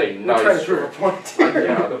 That is a We're trying nice to prove a shirt. point.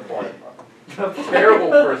 Yeah, the point. Terrible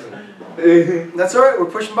person. That's all right. We're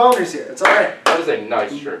pushing boundaries here. It's all right. That is a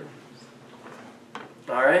nice shirt.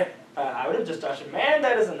 All right. I would have just touched man,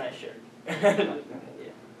 that is a nice shirt.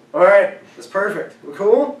 All right. That's perfect. We're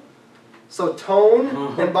cool? So tone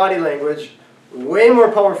and body language, way more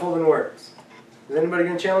powerful than words. Is anybody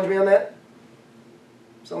going to challenge me on that?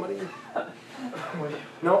 Somebody?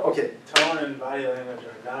 No? Okay. Tone and body language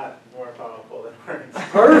are not more powerful than words.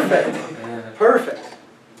 Perfect. Perfect.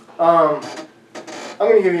 I'm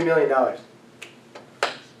going to give you $1 million.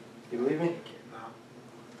 You believe me? No.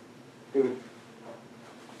 Dude,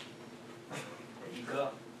 There you go.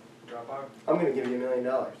 Drop out. I'm going to give you $1 million.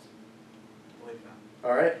 Believe no.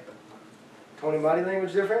 All right. Tone and body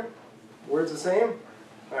language different? Words the same?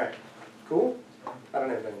 All right. Cool? I don't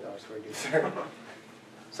have $1 million for you, dude. Sorry.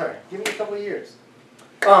 Sorry. Give me a couple of years.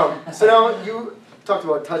 So now you talked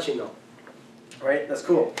about touching though. Right? That's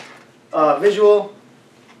cool. Visual,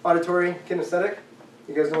 auditory, kinesthetic.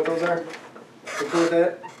 You guys know what those are? You cool with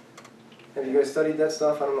that? Have you guys studied that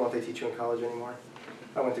stuff? I don't know what they teach you in college anymore.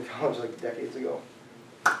 I went to college like decades ago.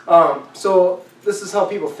 So this is how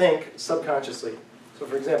people think subconsciously. So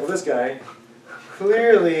for example, this guy,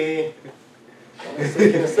 clearly, I'm gonna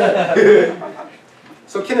say kinesthetic.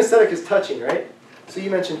 So kinesthetic is touching, right? So you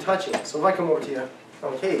mentioned touching. So if I come over to you,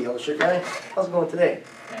 okay, yellow shirt guy, how's it going today?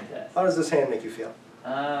 Fantastic. How does this hand make you feel?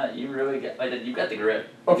 You really got, you got the grip.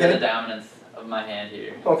 You Okay. got the dominance of my hand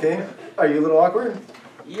here. Okay. Are you a little awkward?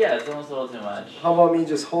 Yeah, it's almost a little too much. How about me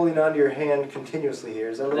just holding onto your hand continuously here?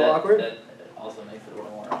 Is that a little awkward? That also makes it a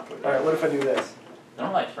little more awkward. All right, what if I do this? They're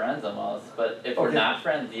not like friends almost, but if we're Okay. not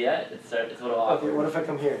friends yet, it's a little awkward. Okay, what if I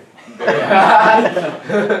come here? Very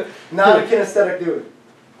awkward. Not a kinesthetic dude,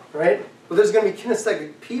 right? Well, there's going to be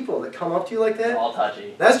kinesthetic people that come up to you like It's that. all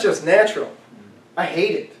touchy. That's just natural. I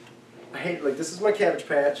hate it. I hate it. Like, this is my Cabbage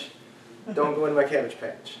Patch. Don't go into my Cabbage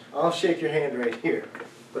Patch. I'll shake your hand right here,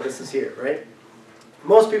 but this is here, right?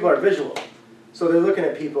 Most people are visual, so they're looking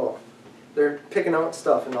at people. They're picking out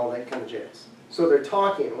stuff and all that kind of jazz. So they're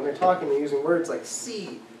talking. When they're talking, they're using words like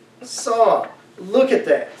see, saw, look at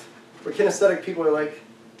that. Where kinesthetic people are like,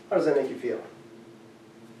 how does that make you feel?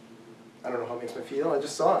 I don't know how it makes me feel. I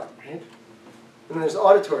just saw it, right? And then there's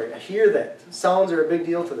auditory. I hear that. Sounds are a big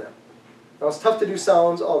deal to them. Now, it's tough to do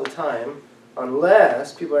sounds all the time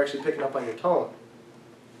unless people are actually picking up on your tone.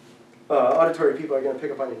 Auditory people are going to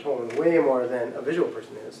pick up on your tone way more than a visual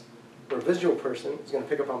person is. Where a visual person is going to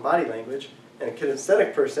pick up on body language, and a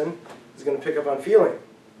kinesthetic person is going to pick up on feeling.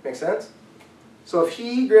 Make sense? So if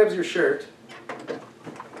he grabs your shirt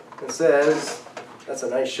and says, that's a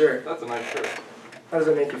nice shirt, That's a nice shirt. how does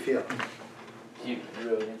that make you feel? You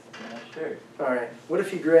really need something nice shirt. All right. What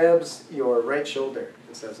if he grabs your right shoulder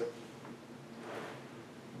and says it?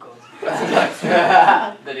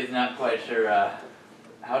 That he's not quite sure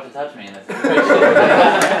how to touch me in this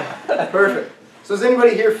situation. Perfect. So does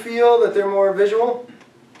anybody here feel that they're more visual?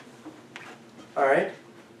 All right.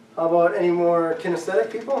 How about any more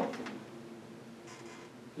kinesthetic people?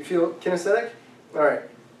 You feel kinesthetic? All right.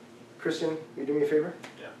 Christian, you do me a favor?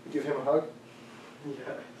 Yeah. You give him a hug?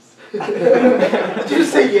 Yes. Did you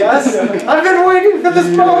just say yes? I've been waiting for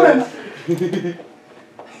this moment.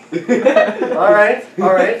 All right.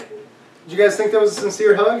 All right. Did you guys think that was a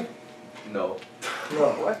sincere hug? No. No.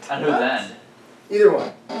 What? On whose end? Either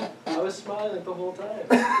one. I was smiling the whole time.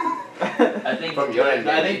 I think From your end,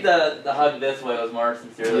 I think the hug this way was more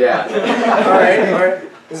sincere than Yeah. mine. All right. All right.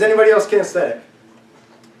 Is anybody else kinesthetic?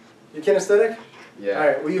 You kinesthetic? Yeah. All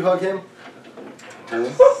right. Will you hug him?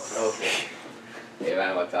 Okay. Hey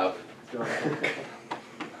man, what's up?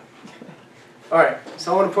 All right.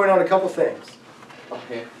 So I want to point out a couple things.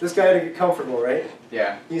 Okay. This guy had to get comfortable, right?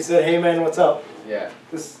 Yeah. He said, "Hey man, what's up?" Yeah.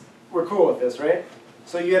 We're cool with this, right?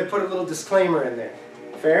 So you had to put a little disclaimer in there.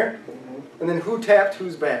 Fair? And then who tapped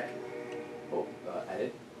whose back? Oh, I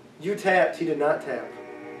did? You tapped, he did not tap.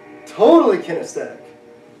 Totally kinesthetic.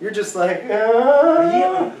 You're just like,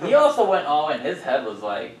 ah. He also went all in. His head was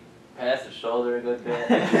like past his shoulder a good bit.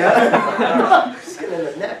 Yeah? Just getting in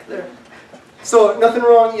the neck there. So nothing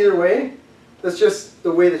wrong either way. That's just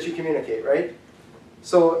the way that you communicate, right?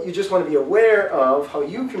 So you just want to be aware of how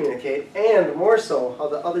you communicate, and more so, how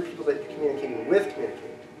the other people that you're communicating with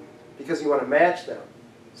communicate. Because you want to match them.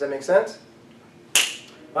 Does that make sense?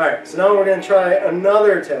 Alright, so now we're going to try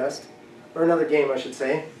another test, or another game I should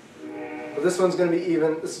say. But this one's going to be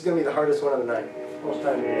even, this is going to be the hardest one of the night. How much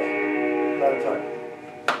time do we have? Not a ton.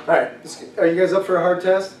 Alright, are you guys up for a hard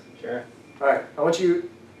test? Sure. Alright, I want you,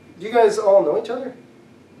 do you guys all know each other?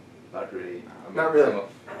 Not really. Not really.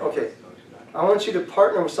 Okay. I want you to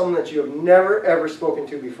partner with someone that you have never ever spoken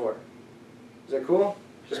to before. Is that cool?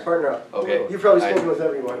 Just partner up. Okay. You've probably I- spoken with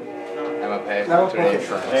everyone. I'm a pass No? today.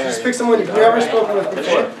 Okay. Just pick someone you've never spoken with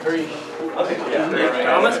before.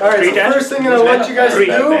 Thomas, Alright, so first thing I want you guys to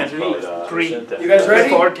do, Three. you guys ready?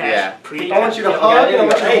 Yeah. I want you to hug and I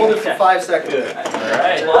want you to hold it for 5 seconds.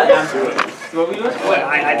 Alright.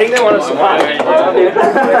 I think they want us to watch.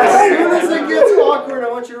 As soon as it gets awkward, I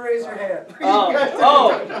want you to raise your hand. Oh,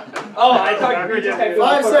 I thought you were just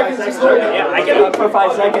 5 seconds, just hold it. Yeah, I get up for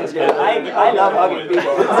 5 seconds, dude. I love hugging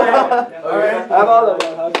people. Alright, I'm all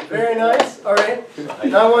about hugging. very nice, alright.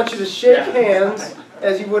 Now I want you to shake hands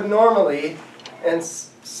as you would normally and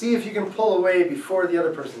see if you can pull away before the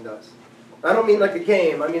other person does. I don't mean like a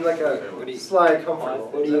game, I mean like a slide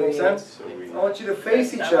comfortable. Does that make sense? I want you to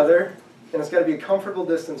face each other, and it's got to be a comfortable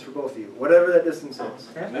distance for both of you, whatever that distance is.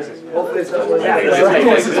 Hopefully it's not more than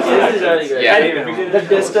The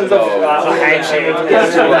distance of a handshake is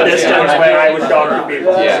the distance where I would talk to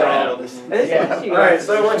people. Yeah. Alright,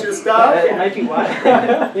 so I want you to stop.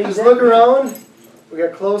 Just look around. We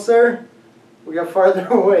got closer. We got farther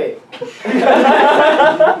away.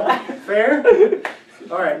 Fair?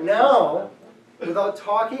 Alright, now, without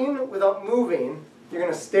talking, without moving, you're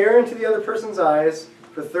going to stare into the other person's eyes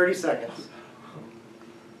for 30 seconds.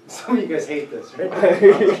 Some of you guys hate this, right?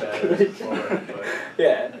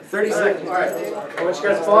 Yeah. 30 seconds. Alright, I want you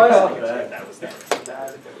guys to pause.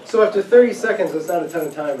 So after 30 seconds, it's not a ton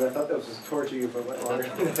of time, but I thought that was just torture you for a bit longer.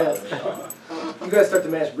 You guys start to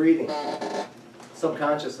match breathing,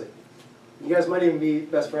 subconsciously. You guys might even be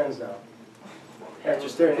best friends now, after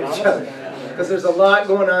staring at each other. Because there's a lot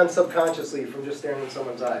going on subconsciously from just staring in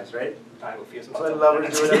someone's eyes, right? So I love her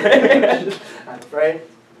doing it. Right?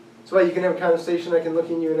 So you can have a conversation, I can look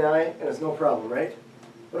in you in the eye, and it's no problem, right?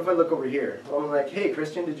 What if I look over here? I'm like, hey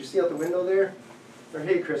Christian, did you see out the window there? Or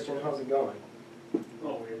hey Christian, how's it going?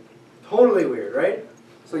 Oh, weird. Totally weird, right?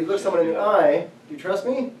 So you look someone in the eye, do you trust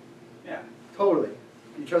me? Yeah. Totally.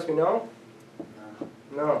 Do you trust me now?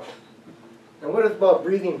 No. And what about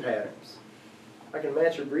breathing patterns? I can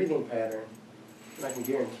match your breathing pattern, and I can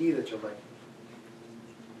guarantee that you'll like it.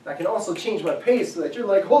 I can also change my pace so that you're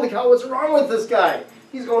like, holy cow, what's wrong with this guy?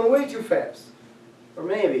 He's going way too fast. Or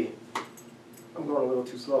maybe I'm going a little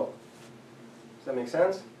too slow. Does that make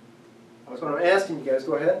sense? That's what I'm asking you guys.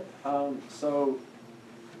 Go ahead. So,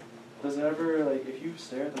 does it ever, like, if you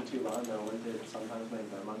stare at them too long, though, wouldn't it sometimes make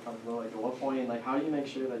them uncomfortable? Like, at what point, like, how do you make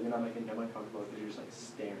sure that you're not making them uncomfortable because you're just, like,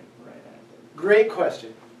 staring right at them? Great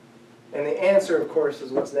question. And the answer, of course,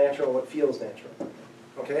 is what's natural and what feels natural.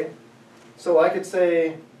 Okay? So I could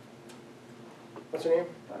say, what's your name?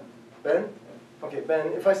 Ben? Okay, Ben,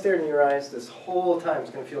 if I stared in your eyes this whole time, it's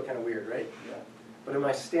going to feel kind of weird, right? Yeah. But am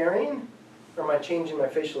I staring, or am I changing my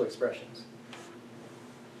facial expressions?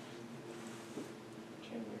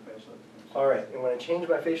 Changing your facial expression. All right, and when I change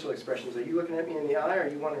my facial expressions, are you looking at me in the eye, or are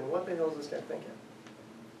you wondering, what the hell is this guy thinking?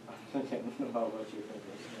 I'm thinking about what you're thinking.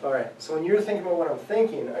 All right, so when you're thinking about what I'm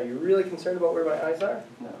thinking, are you really concerned about where my eyes are?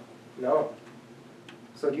 No. No.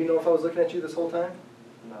 So do you know if I was looking at you this whole time?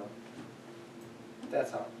 No. That's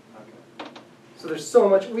how. Okay. So there's so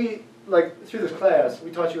much, like through this class, we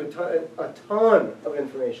taught you a ton of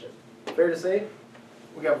information. Fair to say?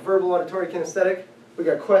 We got verbal, auditory, kinesthetic, we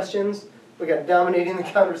got questions, we got dominating the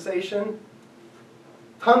conversation,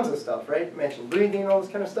 tons of stuff, right? Matching breathing, all this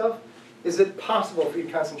kind of stuff. Is it possible for you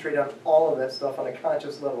to concentrate on all of that stuff on a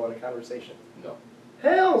conscious level in a conversation? No.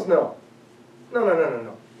 Hells no. No, no, no, no,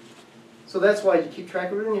 no. So that's why you keep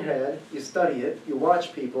track of it in your head, you study it, you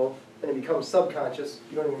watch people, and it becomes subconscious.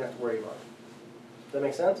 You don't even have to worry about it. Does that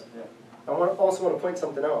make sense? Yeah. I also want to point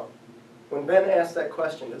something out. When Ben asked that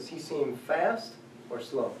question, does he seem fast or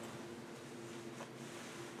slow?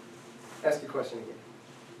 Ask your question again.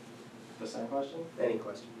 The same question? Any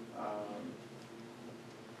question.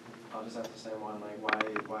 I'll just ask the same one, like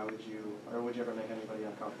why would you, or would you ever make anybody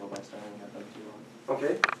uncomfortable by staring at them too long?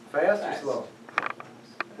 Okay, fast or slow?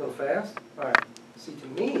 A little fast? Alright. See, to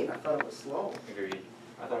me, I thought it was slow. Agreed.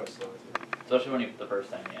 I thought it was slow too. Especially when the first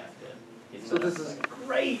time you asked it. So this is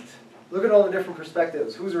great! Look at all the different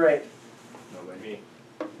perspectives. Who's right? Nobody. Me.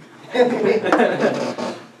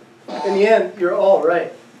 In the end, you're all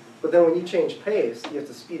right. But then when you change pace, you have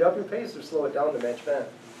to speed up your pace or slow it down to match Ben.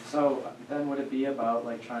 So then would it be about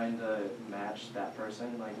like trying to match that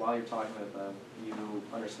person? Like while you're talking with them, you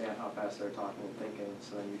understand how fast they're talking and thinking,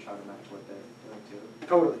 so then you try to match what they're doing too?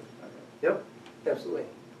 Totally. Okay. Yep, absolutely.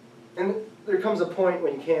 And there comes a point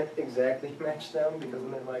when you can't exactly match them because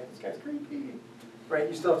then they're like, this guy's creepy. Right?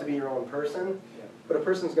 You still have to be your own person, Yeah. but a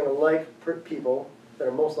person's going to like people that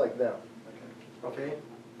are most like them. Okay. Okay?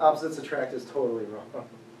 Opposites attract is totally wrong.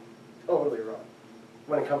 Totally wrong.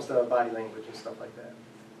 When it comes to body language and stuff like that.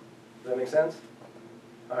 Does that make sense?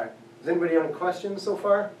 All right. Does anybody have any questions so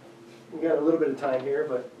far? We got a little bit of time here,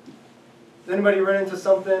 but does anybody run into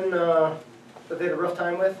something that they had a rough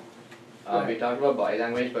time with? We talked about body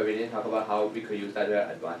language, but we didn't talk about how we could use that to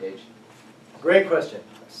our advantage. Great question.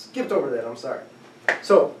 Skipped over that, I'm sorry.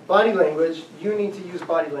 So, body language, you need to use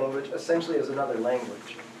body language essentially as another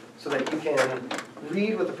language so that you can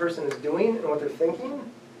read what the person is doing and what they're thinking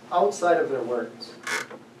outside of their words.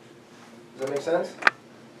 Does that make sense?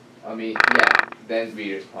 I mean, yeah, then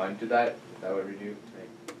we respond to that. Is that what we do?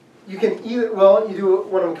 Like, You can either, well, you do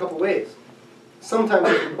one of a couple ways. Sometimes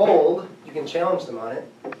if you're bold, you can challenge them on it.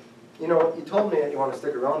 You know, you told me that you want to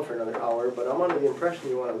stick around for another hour, but I'm under the impression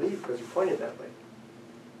you want to leave because you pointed that way.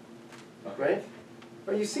 Right?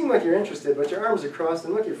 Or you seem like you're interested, but your arms are crossed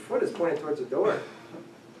and look, your foot is pointed towards the door.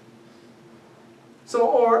 So,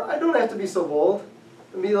 or I don't have to be so bold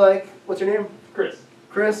and be like, what's your name? Chris.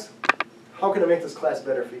 Chris, how can I make this class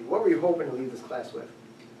better for you? What were you hoping to leave this class with?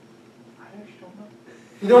 I actually don't know.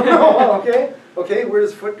 You don't know? Okay. Okay, where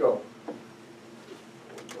does foot go?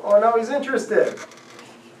 Oh, now he's interested.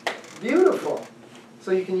 Beautiful. So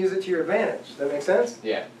you can use it to your advantage. Does that make sense?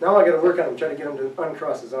 yeah. Now I got to work on him, try to get him to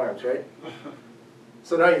uncross his arms, right?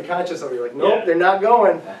 So now you're conscious of it. You're like, nope, Yeah. they're not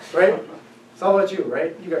going, right? So how about you,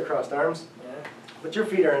 right? You got crossed arms, Yeah. but your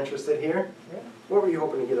feet are interested here. Yeah. What were you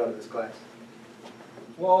hoping to get out of this class?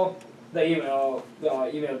 Well, the email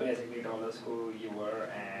basically told us who you were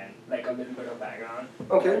and like a little bit of background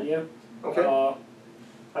Okay. about you. Okay.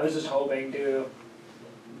 I was just hoping to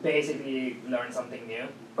basically learn something new.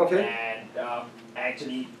 Okay. And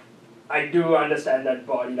actually, I do understand that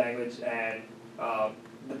body language and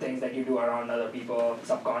the things that you do around other people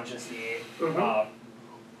subconsciously Mhm.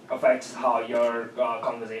 affects how your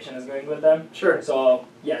conversation is going with them. Sure. So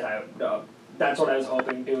yes, that's what I was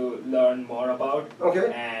hoping to learn more about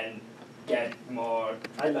Okay. and get more.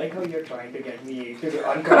 I like how you're trying to get me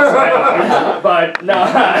to uncross my arms, but no,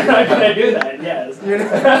 I'm not gonna do that. Yes.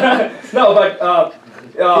 No, but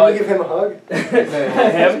Can you give him a hug?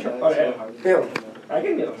 him or him? Him. I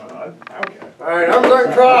can give him a hug. I don't care. All right, arms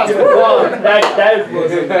aren't crossed. Move Well, on. that's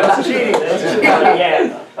cheating. That's cheating.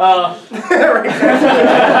 Yeah.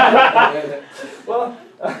 Well,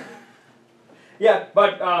 yeah,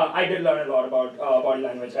 but I did learn a lot about body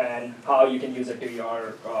language and how you can use it to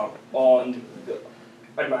your own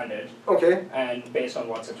advantage, Okay. and based on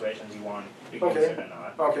what situations you want to use Okay. it or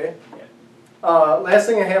not. Okay. Yeah. Last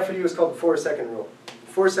thing I have for you is called the 4-second rule.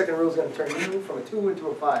 4-second rule is going to turn you from a 2 into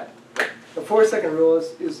a 5. The 4-second rule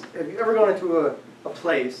is have you ever gone into a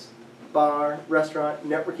place, bar, restaurant,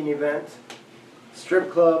 networking event,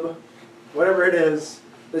 strip club, whatever it is,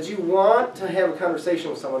 that you want to have a conversation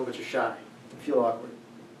with someone but you're shy, you feel awkward?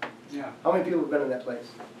 Yeah. How many people have been in that place?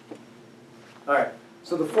 All right,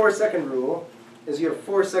 so the 4-second rule is you have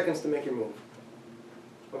 4 seconds to make your move.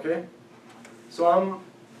 Okay? So I'm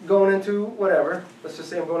going into whatever, let's just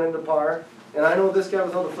say I'm going into the bar, and I know this guy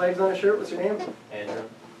with all the flags on his shirt, what's your name? Andrew.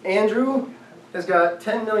 Andrew has got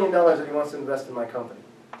 $10 million that he wants to invest in my company.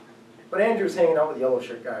 But Andrew's hanging out with the yellow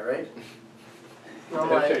shirt guy, right? And I'm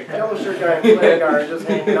like, yellow shirt guy and flag guy are just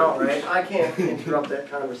hanging out, right? I can't interrupt that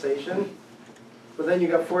conversation. But then you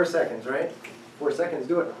got 4 seconds, right? 4 seconds,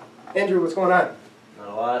 do it. Andrew, what's going on? Not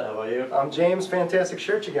a lot, how about you? I'm James, fantastic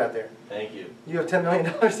shirt you got there. Thank you. You have $10 million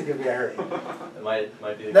to give me, I heard. It might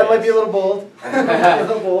be the That case. might be a little bold. A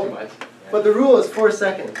little Too bold. much. But the rule is 4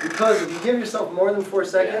 seconds. Because if you give yourself more than 4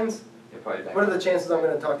 seconds, You're probably back. what are the chances I'm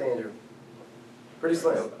going to talk to Andrew? Pretty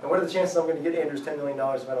slim. And what are the chances I'm going to get Andrew's $10 million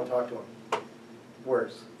if I don't talk to him?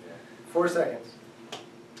 Worse. 4 seconds.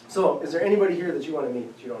 So, is there anybody here that you want to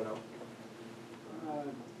meet that you don't know?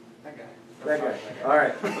 That guy. That guy. All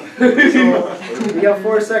right. So, you got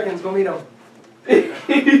 4 seconds. Go meet him.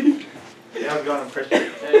 Yeah, I'm going to Christian.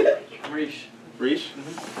 Hey, I'm Rish. Rish?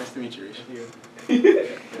 Nice to meet you, Rish.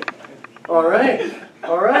 All right.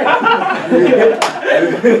 All right.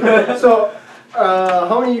 So,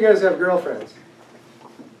 how many of you guys have girlfriends?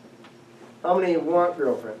 How many want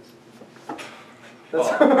girlfriends? That's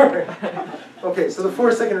hard. Okay, so the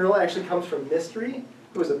 4-second rule actually comes from Mystery,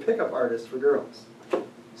 who was a pickup artist for girls.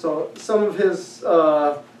 So some of his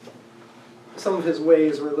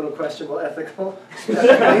ways were a little questionable ethical,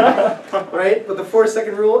 right? But the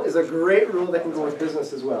 4-second rule is a great rule that can go with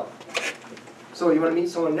business as well. So you want to meet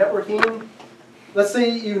someone networking. Let's say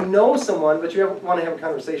you know someone, but you want to have a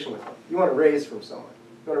conversation with them. You want to raise from someone.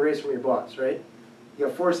 You want to raise from your boss, right? You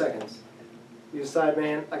have 4 seconds. You decide,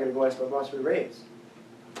 man, I got to go ask my boss for a raise.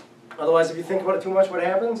 Otherwise, if you think about it too much, what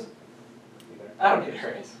happens? I don't get a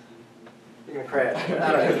raise. You're going to crash.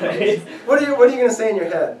 I don't know. What are you going to say in your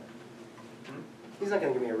head? He's not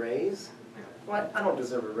going to give me a raise. What? I don't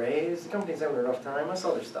deserve a raise. The company's having a rough time. I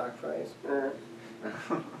saw their stock price.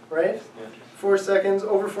 Right? 4 seconds,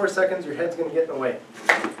 over 4 seconds, your head's going to get in the way.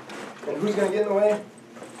 And who's going to get in the way?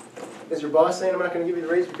 Is your boss saying, I'm not going to give you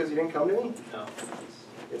the raise because you didn't come to me? No.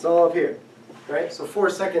 It's all up here. Right? So 4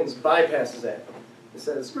 seconds bypasses that. It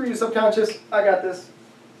says, screw you, subconscious. I got this.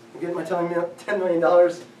 I'm getting my $10 million.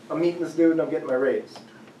 I'm meeting this dude and I'm getting my raise.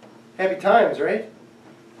 Happy times, right?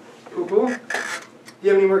 Poo-poo? Do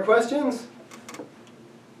you have any more questions?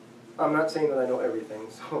 I'm not saying that I know everything,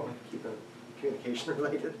 so keep it communication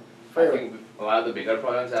related. I think one of the bigger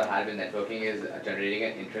problems I've had with networking is generating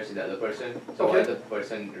an interest in the other person. So what if the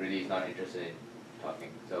person really is not interested in talking?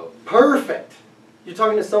 So perfect! You're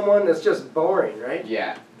talking to someone that's just boring, right?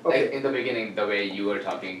 yeah. Okay. Like in the beginning, the way you were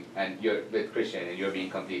talking, and you're with Christian, and you're being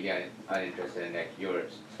completely uninterested, and like you're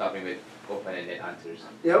stopping with open-ended answers.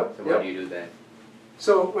 Yep. So what do you do then?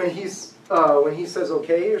 So when he says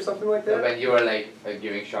okay or something like that. So when you were like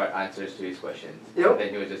giving short answers to his questions. Yep. Then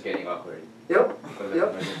he was just getting awkward. Yep. Because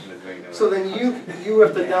Yep. the conversation was going nowhere. So then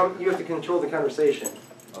you have to control the conversation.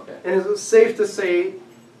 Okay. And is it safe to say?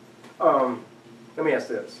 Let me ask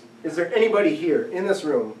this: is there anybody here in this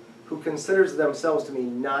room who considers themselves to be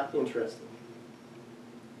not interesting?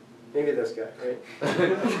 Maybe this guy, right?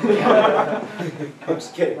 I'm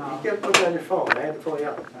just kidding. You kept looking on your phone. I had to pull you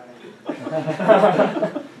out.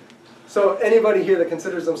 So anybody here that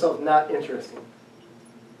considers themselves not interesting?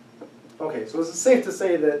 Okay, so is it safe to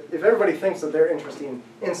say that if everybody thinks that they're interesting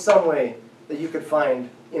in some way, that you could find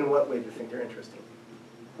in what way do you think they're interesting?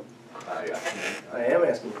 You're asking me. I am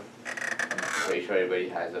asking you. I'm pretty sure everybody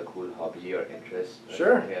has a cool hobby or interest.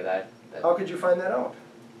 Sure. Yeah, that How could you find that out?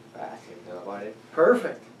 asking them about it.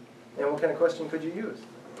 Perfect. And what kind of question could you use?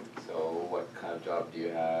 So what kind of job do you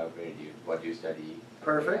have? What do you study?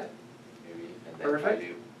 Perfect. Maybe. And then Perfect. how do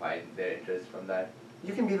you find their interest from that?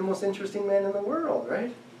 You can be the most interesting man in the world,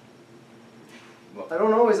 right? Well, I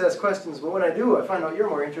don't always ask questions, but when I do, I find out you're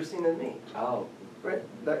more interesting than me. oh. Right?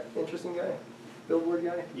 That interesting guy? Billboard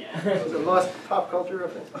guy? Yeah. It's a lost pop culture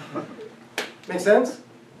reference. Make sense?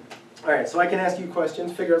 Alright, so I can ask you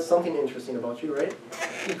questions, figure out something interesting about you, right?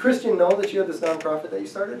 Did Christian know that you had this nonprofit that you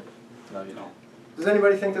started? No, you don't. Does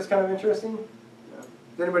anybody think that's kind of interesting? No.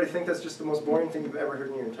 Does anybody think that's just the most boring thing you've ever heard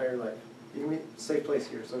in your entire life? You can be a safe place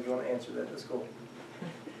here, so if you want to answer that, just go.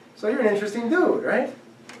 So you're an interesting dude, right?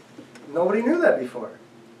 Nobody knew that before.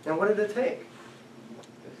 And what did it take?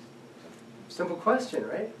 Simple question,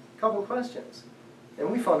 right? Couple questions.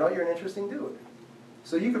 And we found out you're an interesting dude.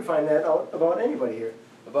 So you could find that out about anybody here.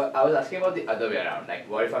 But I was asking about the other way around. Like,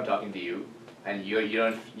 what if I'm talking to you, and you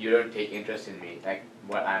don't take interest in me, like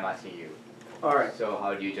what I'm asking you? All right. So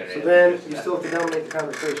how do you generate? So then interest in you that? still have to dominate the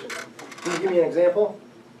conversation. Can you give me an example?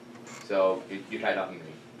 So you try talking to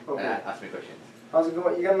me Okay. and ask me questions. How's it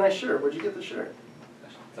going? You got a nice shirt. Where'd you get the shirt?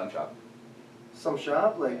 Some shop. Some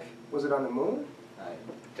shop? Like, was it on the moon?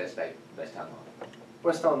 Just like West Town Mall.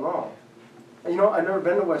 West Town Mall. You know, I've never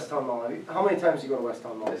been to West Town Mall. How many times do you go to West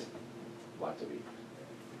Town Mall? Just once a week.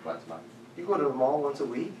 Once a month. You go to the mall once a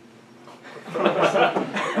week?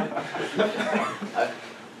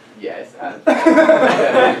 Yes.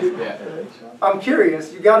 Yeah. I'm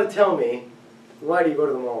curious. You got to tell me, why do you go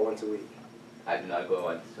to the mall once a week? I do not go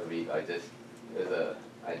once a week. I just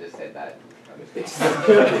said that.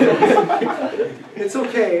 It's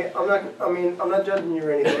okay. I'm not judging you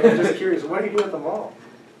or anything. I'm just curious. What do you do at the mall?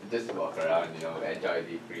 Just walk around, enjoy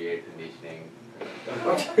the free air conditioning.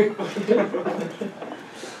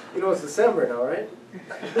 You know, it's December now, right?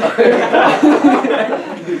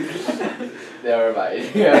 Never mind.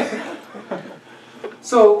 Yeah.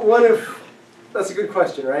 So what if, that's a good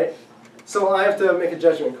question, right? So I have to make a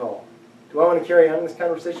judgment call. Do I want to carry on this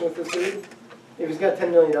conversation with this dude? If he's got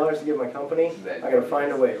 $10 million to give my company, I got to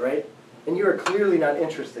find a way, right? And you are clearly not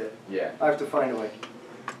interested. Yeah. I have to find a way.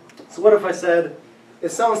 So what if I said, it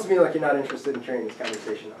sounds to me like you're not interested in carrying this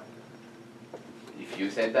conversation on. If you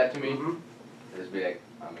said that to me, Mm-hmm. I'd just be like,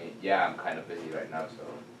 yeah, I'm kind of busy right now,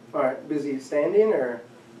 so. All right, busy standing or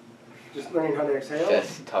just learning how to exhale?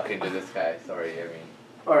 Just talking to this guy, sorry,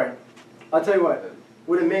 All right, I'll tell you what.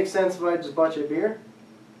 Would it make sense if I just bought you a beer?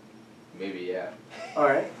 maybe, yeah. All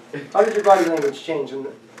right. How did your body language change when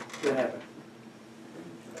that happened?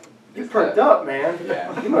 You perked up, man.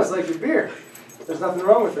 Yeah. You must like your beer. There's nothing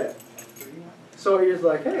wrong with that. So you're just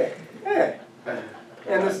like, hey.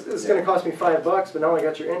 And this is going to cost me $5, but now I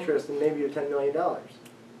got your interest and maybe you're $10 million.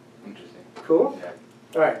 Interesting. Cool? Yeah.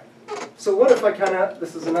 All right. So what if I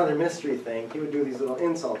this is another mystery thing. He would do these little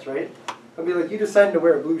insults, right? I'd be like, you decided to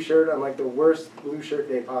wear a blue shirt on like the worst blue shirt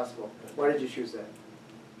day possible. Why did you choose that?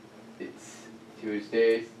 It's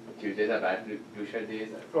Tuesdays. Tuesdays are bad blue shirt days.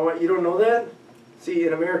 Oh, what, you don't know that? See,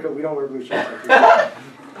 in America, we don't wear blue shirts on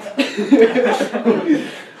Tuesday.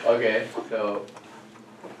 Okay, so.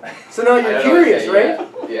 So now I you're don't know curious, what to say, right?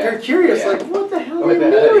 Yeah. You're curious, Yeah. like, what the hell What do the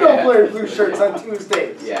you hell, mean we don't yeah. wear blue shirts on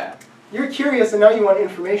Tuesdays? Yeah. You're curious, and now you want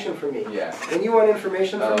information from me. Yeah. When you want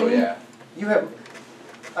information from Oh, me, yeah.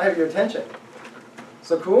 I have your attention.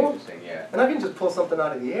 So cool? Interesting, yeah. And I can just pull something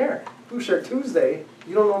out of the air. Blue Shirt Tuesday.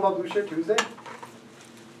 You don't know about Blue Shirt Tuesday?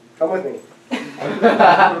 Come with me.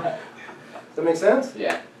 Does that make sense?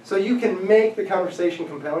 Yeah. So you can make the conversation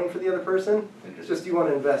compelling for the other person. It's just you want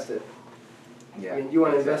to invest it. Yeah. I mean, you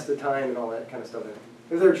want to invest the time and all that kind of stuff in it.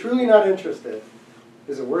 If they're truly not interested,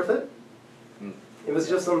 is it worth it? Hmm. If it's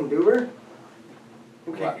just some doer,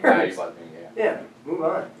 who Now cares? you're buzzing, yeah. Yeah, move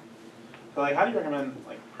on. So like, how do you recommend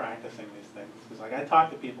like practicing these things? Because like I talk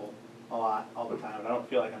to people a lot, all the time, and I don't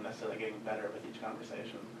feel like I'm necessarily getting better with each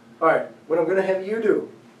conversation. All right, what I'm going to have you do,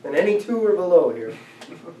 and any 2 or below here,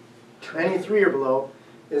 any 3 or below,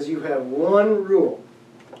 is you have one rule.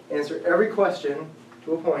 Answer every question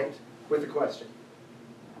to a point with a question.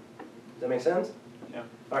 Does that make sense? Yeah.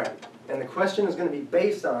 All right, and the question is going to be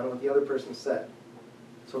based on what the other person said.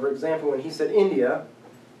 So for example, when he said India,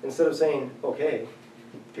 instead of saying, okay,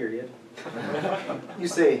 period, you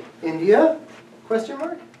say, India? Question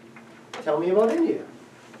mark? Tell me about India.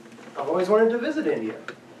 I've always wanted to visit India.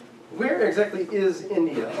 Where exactly is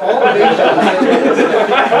India? All of Asia.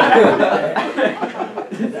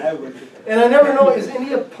 And I never know, is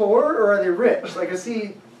India poor or are they rich? Like I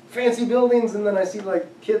see fancy buildings and then I see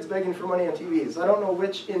like kids begging for money on TVs. I don't know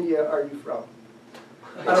which India are you from.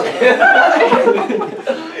 I don't know.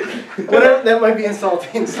 Whatever, that might be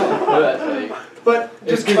insulting. So. But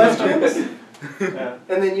just questions. Yeah.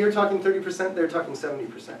 And then you're talking 30%, they're talking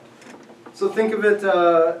 70%. So think of it,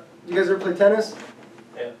 you guys ever play tennis?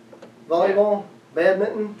 Yeah. Volleyball?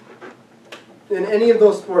 Badminton? In any of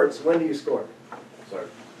those sports, when do you score? Sorry.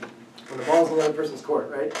 When the ball's in the other person's court,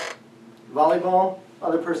 right? Volleyball,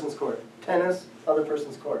 other person's court. Tennis, other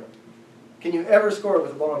person's court. Can you ever score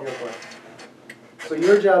with the ball in your court? So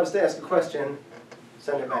your job is to ask a question,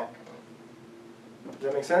 send it back. Does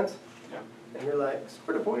that make sense? Yeah. And you're like,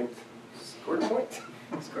 scored a point, scored a point,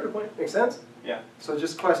 scored a point. Make sense? Yeah. So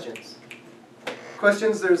just questions.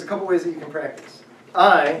 Questions, there's a couple ways that you can practice.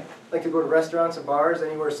 I like to go to restaurants and bars,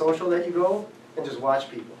 anywhere social that you go, and just watch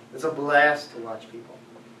people. It's a blast to watch people.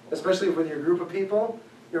 Especially with your group of people,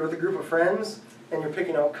 you're with a group of friends, and you're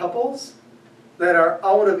picking out couples that are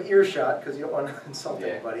out of earshot, because you don't want to insult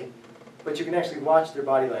anybody, but you can actually watch their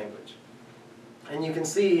body language. And you can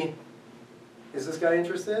see, is this guy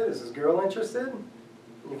interested? Is this girl interested? And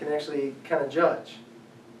you can actually kind of judge.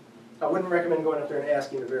 I wouldn't recommend going up there and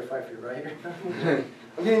asking to verify if you're right.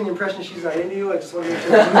 I'm getting the impression she's not into you. I just want to make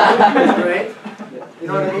sure she's right. You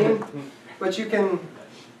know what I mean? But you can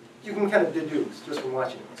kind of deduce just from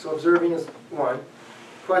watching it. So observing is one.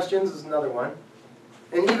 Questions is another one.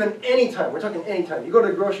 And even anytime, we're talking anytime. You go to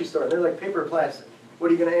the grocery store and they're like paper or plastic. What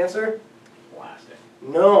are you going to answer? Plastic.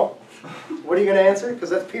 No. What are you going to answer? Because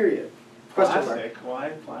that's period. Question mark. Plastic?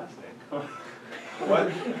 Why plastic?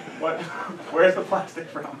 Where's the plastic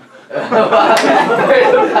from?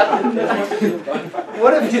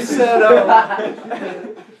 What if you said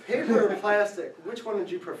paper or plastic? Which one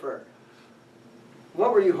would you prefer?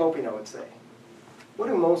 What were you hoping I would say? What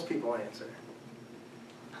do most people answer?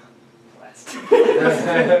 Plastic.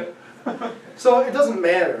 So it doesn't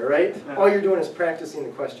matter, right? All you're doing is practicing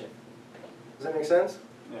the question. Does that make sense?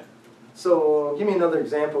 Yeah. So give me another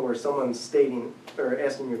example where someone's stating or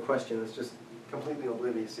asking you a question that's just completely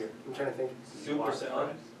oblivious here. I'm trying to think. Super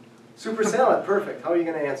salad. Super salad, perfect. How are you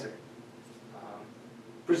going to answer?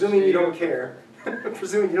 Presuming you don't care.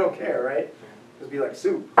 Presuming you don't care, right? Just be like,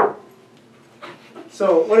 soup.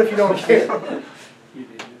 So what if you don't care?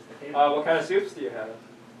 What kind of soups do you have?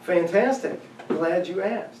 Fantastic. Glad you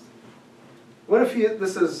asked. What if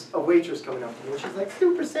this is a waitress coming up to you and she's like,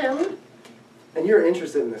 super salad? And you're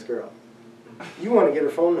interested in this girl. You want to get her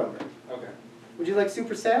phone number. Okay. Would you like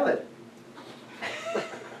super salad?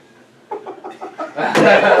 I'm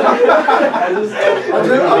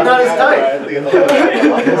not as tight.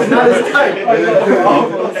 I'm not as tight.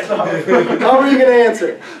 How are you going to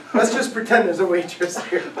answer? Let's just pretend there's a waitress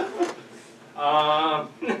here.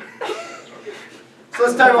 So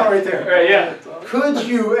let's time out right there. Right, yeah. Could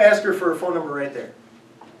you ask her for her phone number right there?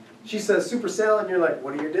 She says super salad, and you're like,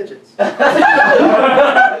 what are your digits?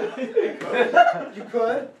 You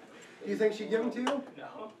could? Do you think she'd give them to you?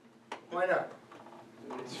 No. Why not?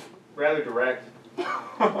 It's rather direct. You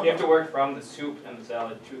have to work from the soup and the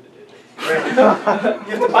salad to the digits. Right. You have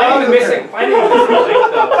to bond Finding the with missing her. link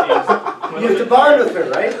though seems You have to bond with her,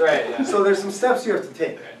 right? Right, yeah. So there's some steps you have to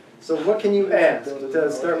take. So what can you ask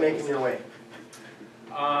to start making your way?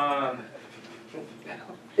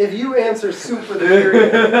 If you answer soup with a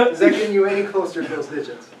period, is that getting you any closer to those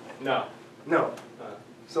digits? No. No.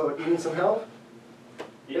 So you need some help?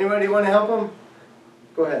 Anybody want to help them?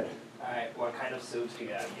 Go ahead. Alright, what kind of soups do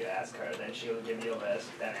you have? You ask her, then she'll give you a list,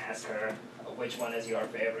 then ask her which one is your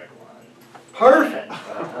favorite one. Perfect!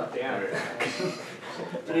 Damn.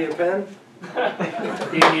 Do you need a pen?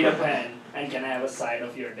 Do you need a pen? And can I have a side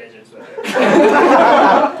of your digits with it?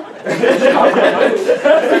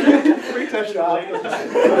 Free touchdown.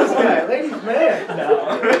 This guy, ladies man.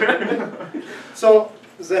 No. So,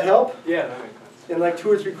 does that help? Yeah, that makes sense. In like 2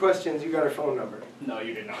 or 3 questions, you got her phone number. No,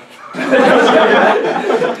 you did not.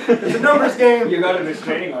 It's a numbers game. You got a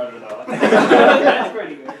restraining order though. That's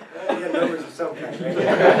pretty good. Yeah, numbers of some kind, right?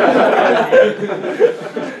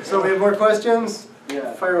 So we have more questions?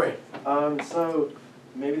 Yeah. Fire away. So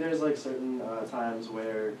maybe there's like certain times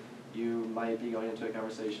where you might be going into a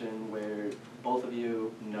conversation where both of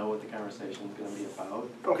you know what the conversation is going to be about.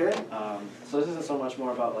 Okay. So this isn't so much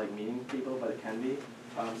more about like meeting people, but it can be.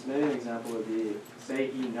 So maybe an example would be,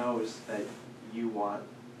 say he knows that you want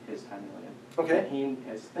his 10 million. Okay. And he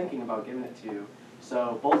is thinking about giving it to you.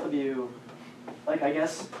 So both of you, like I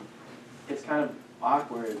guess it's kind of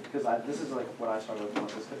awkward, because this is like what I struggle with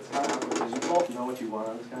most. It's kind of awkward because you both know what you want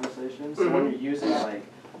out of this conversation. So when you're using like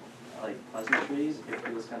pleasantries, it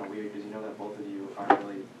feels kind of weird because you know that both of you aren't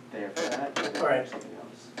really there for that. You're there All right. for something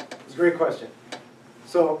else. It's a great question.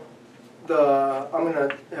 So I'm going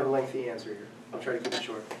to have a lengthy answer here. I'll try to keep it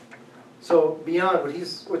short. So beyond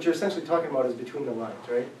what you're essentially talking about is between the lines,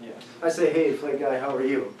 right? Yes. I say, hey, Flake guy, how are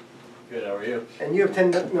you? Good, how are you? And you have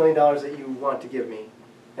 $10 million that you want to give me,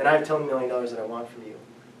 and I have $10 million that I want from you.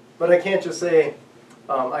 But I can't just say,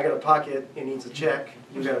 I got a pocket, he needs a check,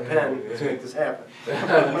 you got a pen, let's make this happen.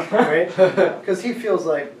 Right? Because he feels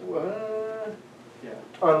like, what? Yeah.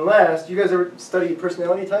 Unless, you guys ever study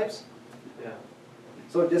personality types? Yeah.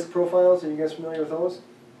 So disc profiles, are you guys familiar with those?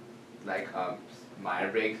 Like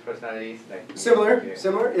Myers-Briggs personalities, like Similar, yeah.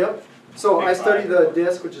 similar, yep. So I study the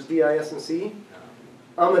disc, which is D-I-S and C.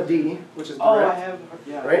 I'm a D, which is direct. Oh, I have.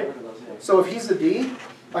 Yeah. Right? I've heard of those. Yeah. So if he's a D,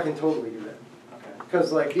 I can totally do that. Okay.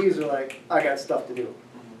 Because like D's are like, I got stuff to do.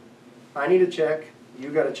 I need a check, you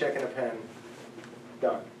got a check and a pen.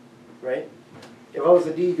 Done. Right? If I was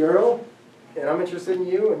a D girl, and I'm interested in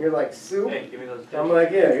you, and you're like, soup, Hey, give me those I'm like,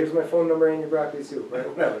 yeah, here's my phone number and your broccoli soup, right?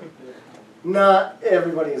 Whatever. Not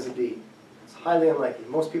everybody is a D. It's highly unlikely.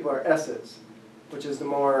 Most people are S's, which is the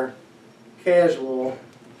more casual,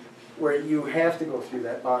 where you have to go through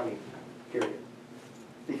that bonding period.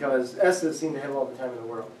 Because S's seem to have all the time in the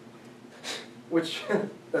world. Which,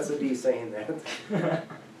 that's a D saying that.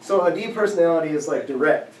 So a D personality is like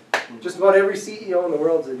direct. Just about every CEO in the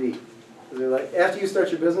world is a D. They're like, after you start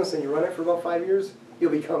your business and you run it for about 5 years, you'll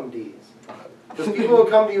become Ds. Because people will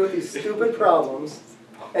come to you with these stupid problems,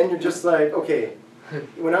 and you're just like, okay,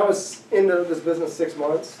 when I was into this business 6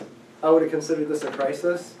 months, I would have considered this a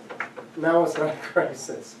crisis. Now it's not a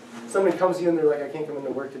crisis. Somebody comes to you and they're like, I can't come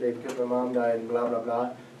into work today because my mom died and blah, blah,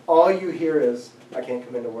 blah. All you hear is, I can't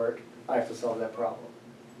come into work, I have to solve that problem.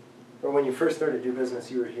 Or when you first started to do business,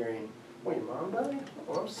 you were hearing, oh, your mom died?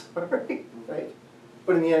 Oh, I'm sorry, right?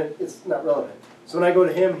 But in the end, it's not relevant. So when I go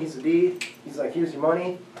to him, he's a D, he's like, here's your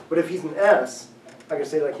money. But if he's an S, I can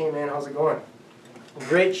say like, hey man, how's it going?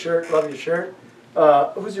 Great shirt, love your shirt.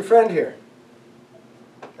 Who's your friend here?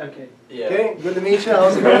 Okay. Yeah. Okay, good to meet you,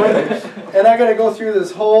 how's it going? And I gotta go through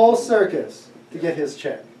this whole circus to get his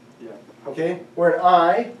check. Yeah. Okay? Where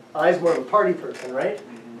an I's more of a party person, right?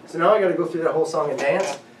 So now I gotta go through that whole song and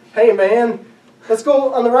dance. Hey man, let's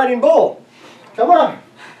go on the riding bull. Come on.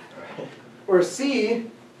 Where C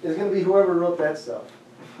is gonna be whoever wrote that stuff.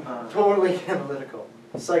 Totally analytical,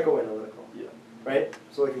 psychoanalytical. Yeah. Right?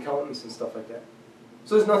 So like accountants and stuff like that.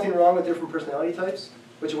 So there's nothing wrong with different personality types,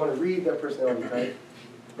 but you want to read that personality type.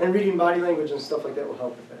 And reading body language and stuff like that will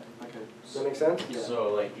help with that. Okay. Does that make sense? Yeah.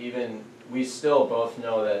 So like even, we still both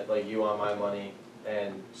know that like you want my money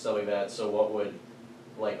and stuff like that, so what would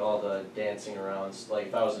like all the dancing around, like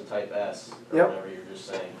if I was a type S or Yep. whatever you were just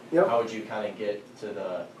saying, Yep. how would you kind of get to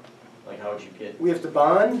the, like how would you get, We have to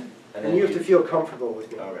bond, and then you have to feel comfortable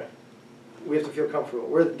with me. Okay, We have to feel comfortable.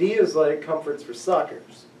 Where the D is like comforts for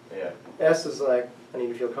suckers. yeah. S is like, I need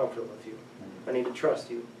to feel comfortable with you. I need to trust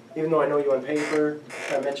you. Even though I know you on paper,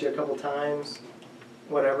 I met you a couple times,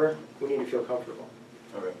 whatever, we need to feel comfortable.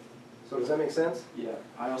 Okay. So does that make sense? Yeah,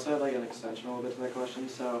 I also have like an extension a little bit to that question.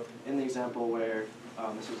 So in the example where,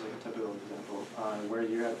 this is like a typical example, where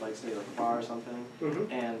you're at like say like a bar or something,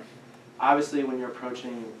 Mm-hmm. and obviously when you're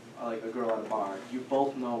approaching like a girl at a bar, you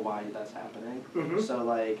both know why that's happening. Mhm. So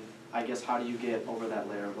like, I guess how do you get over that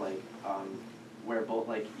layer of like, where both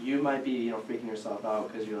like you might be freaking yourself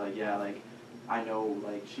out because you're like, yeah, like I know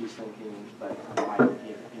like she's thinking like why I'm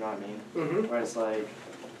here, you know what I mean? Mhm. Where it's like,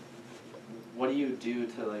 what do you do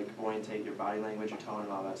to like orientate your body language, your tone,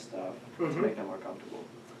 and all that stuff to Mhm. make them more comfortable?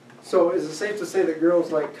 So is it safe to say that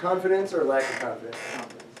girls like confidence or lack of confidence?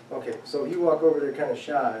 Confidence. Okay, so if you walk over there kind of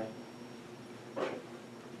shy,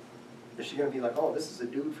 is she gonna be like, oh, this is a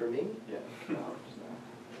dude for me? Yeah. No, just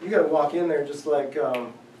not. You gotta walk in there just like,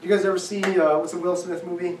 you guys ever see, what's the Will Smith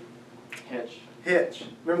movie? Hitch. Hitch.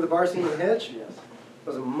 Remember the bar scene in Hitch? Yes. It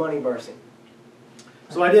was a money bar scene.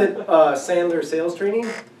 So I did Sandler sales training.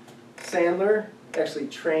 Sandler actually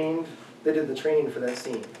trained, they did the training for that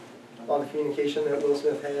scene. All the communication that Will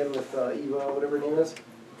Smith had with Eva, whatever her name is,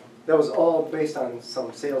 that was all based on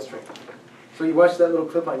some sales training. So you watch that little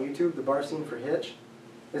clip on YouTube, the bar scene for Hitch,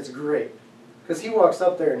 it's great. Because he walks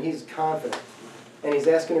up there and he's confident, and he's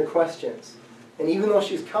asking her questions. And even though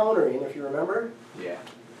she's countering, if you remember, Yeah.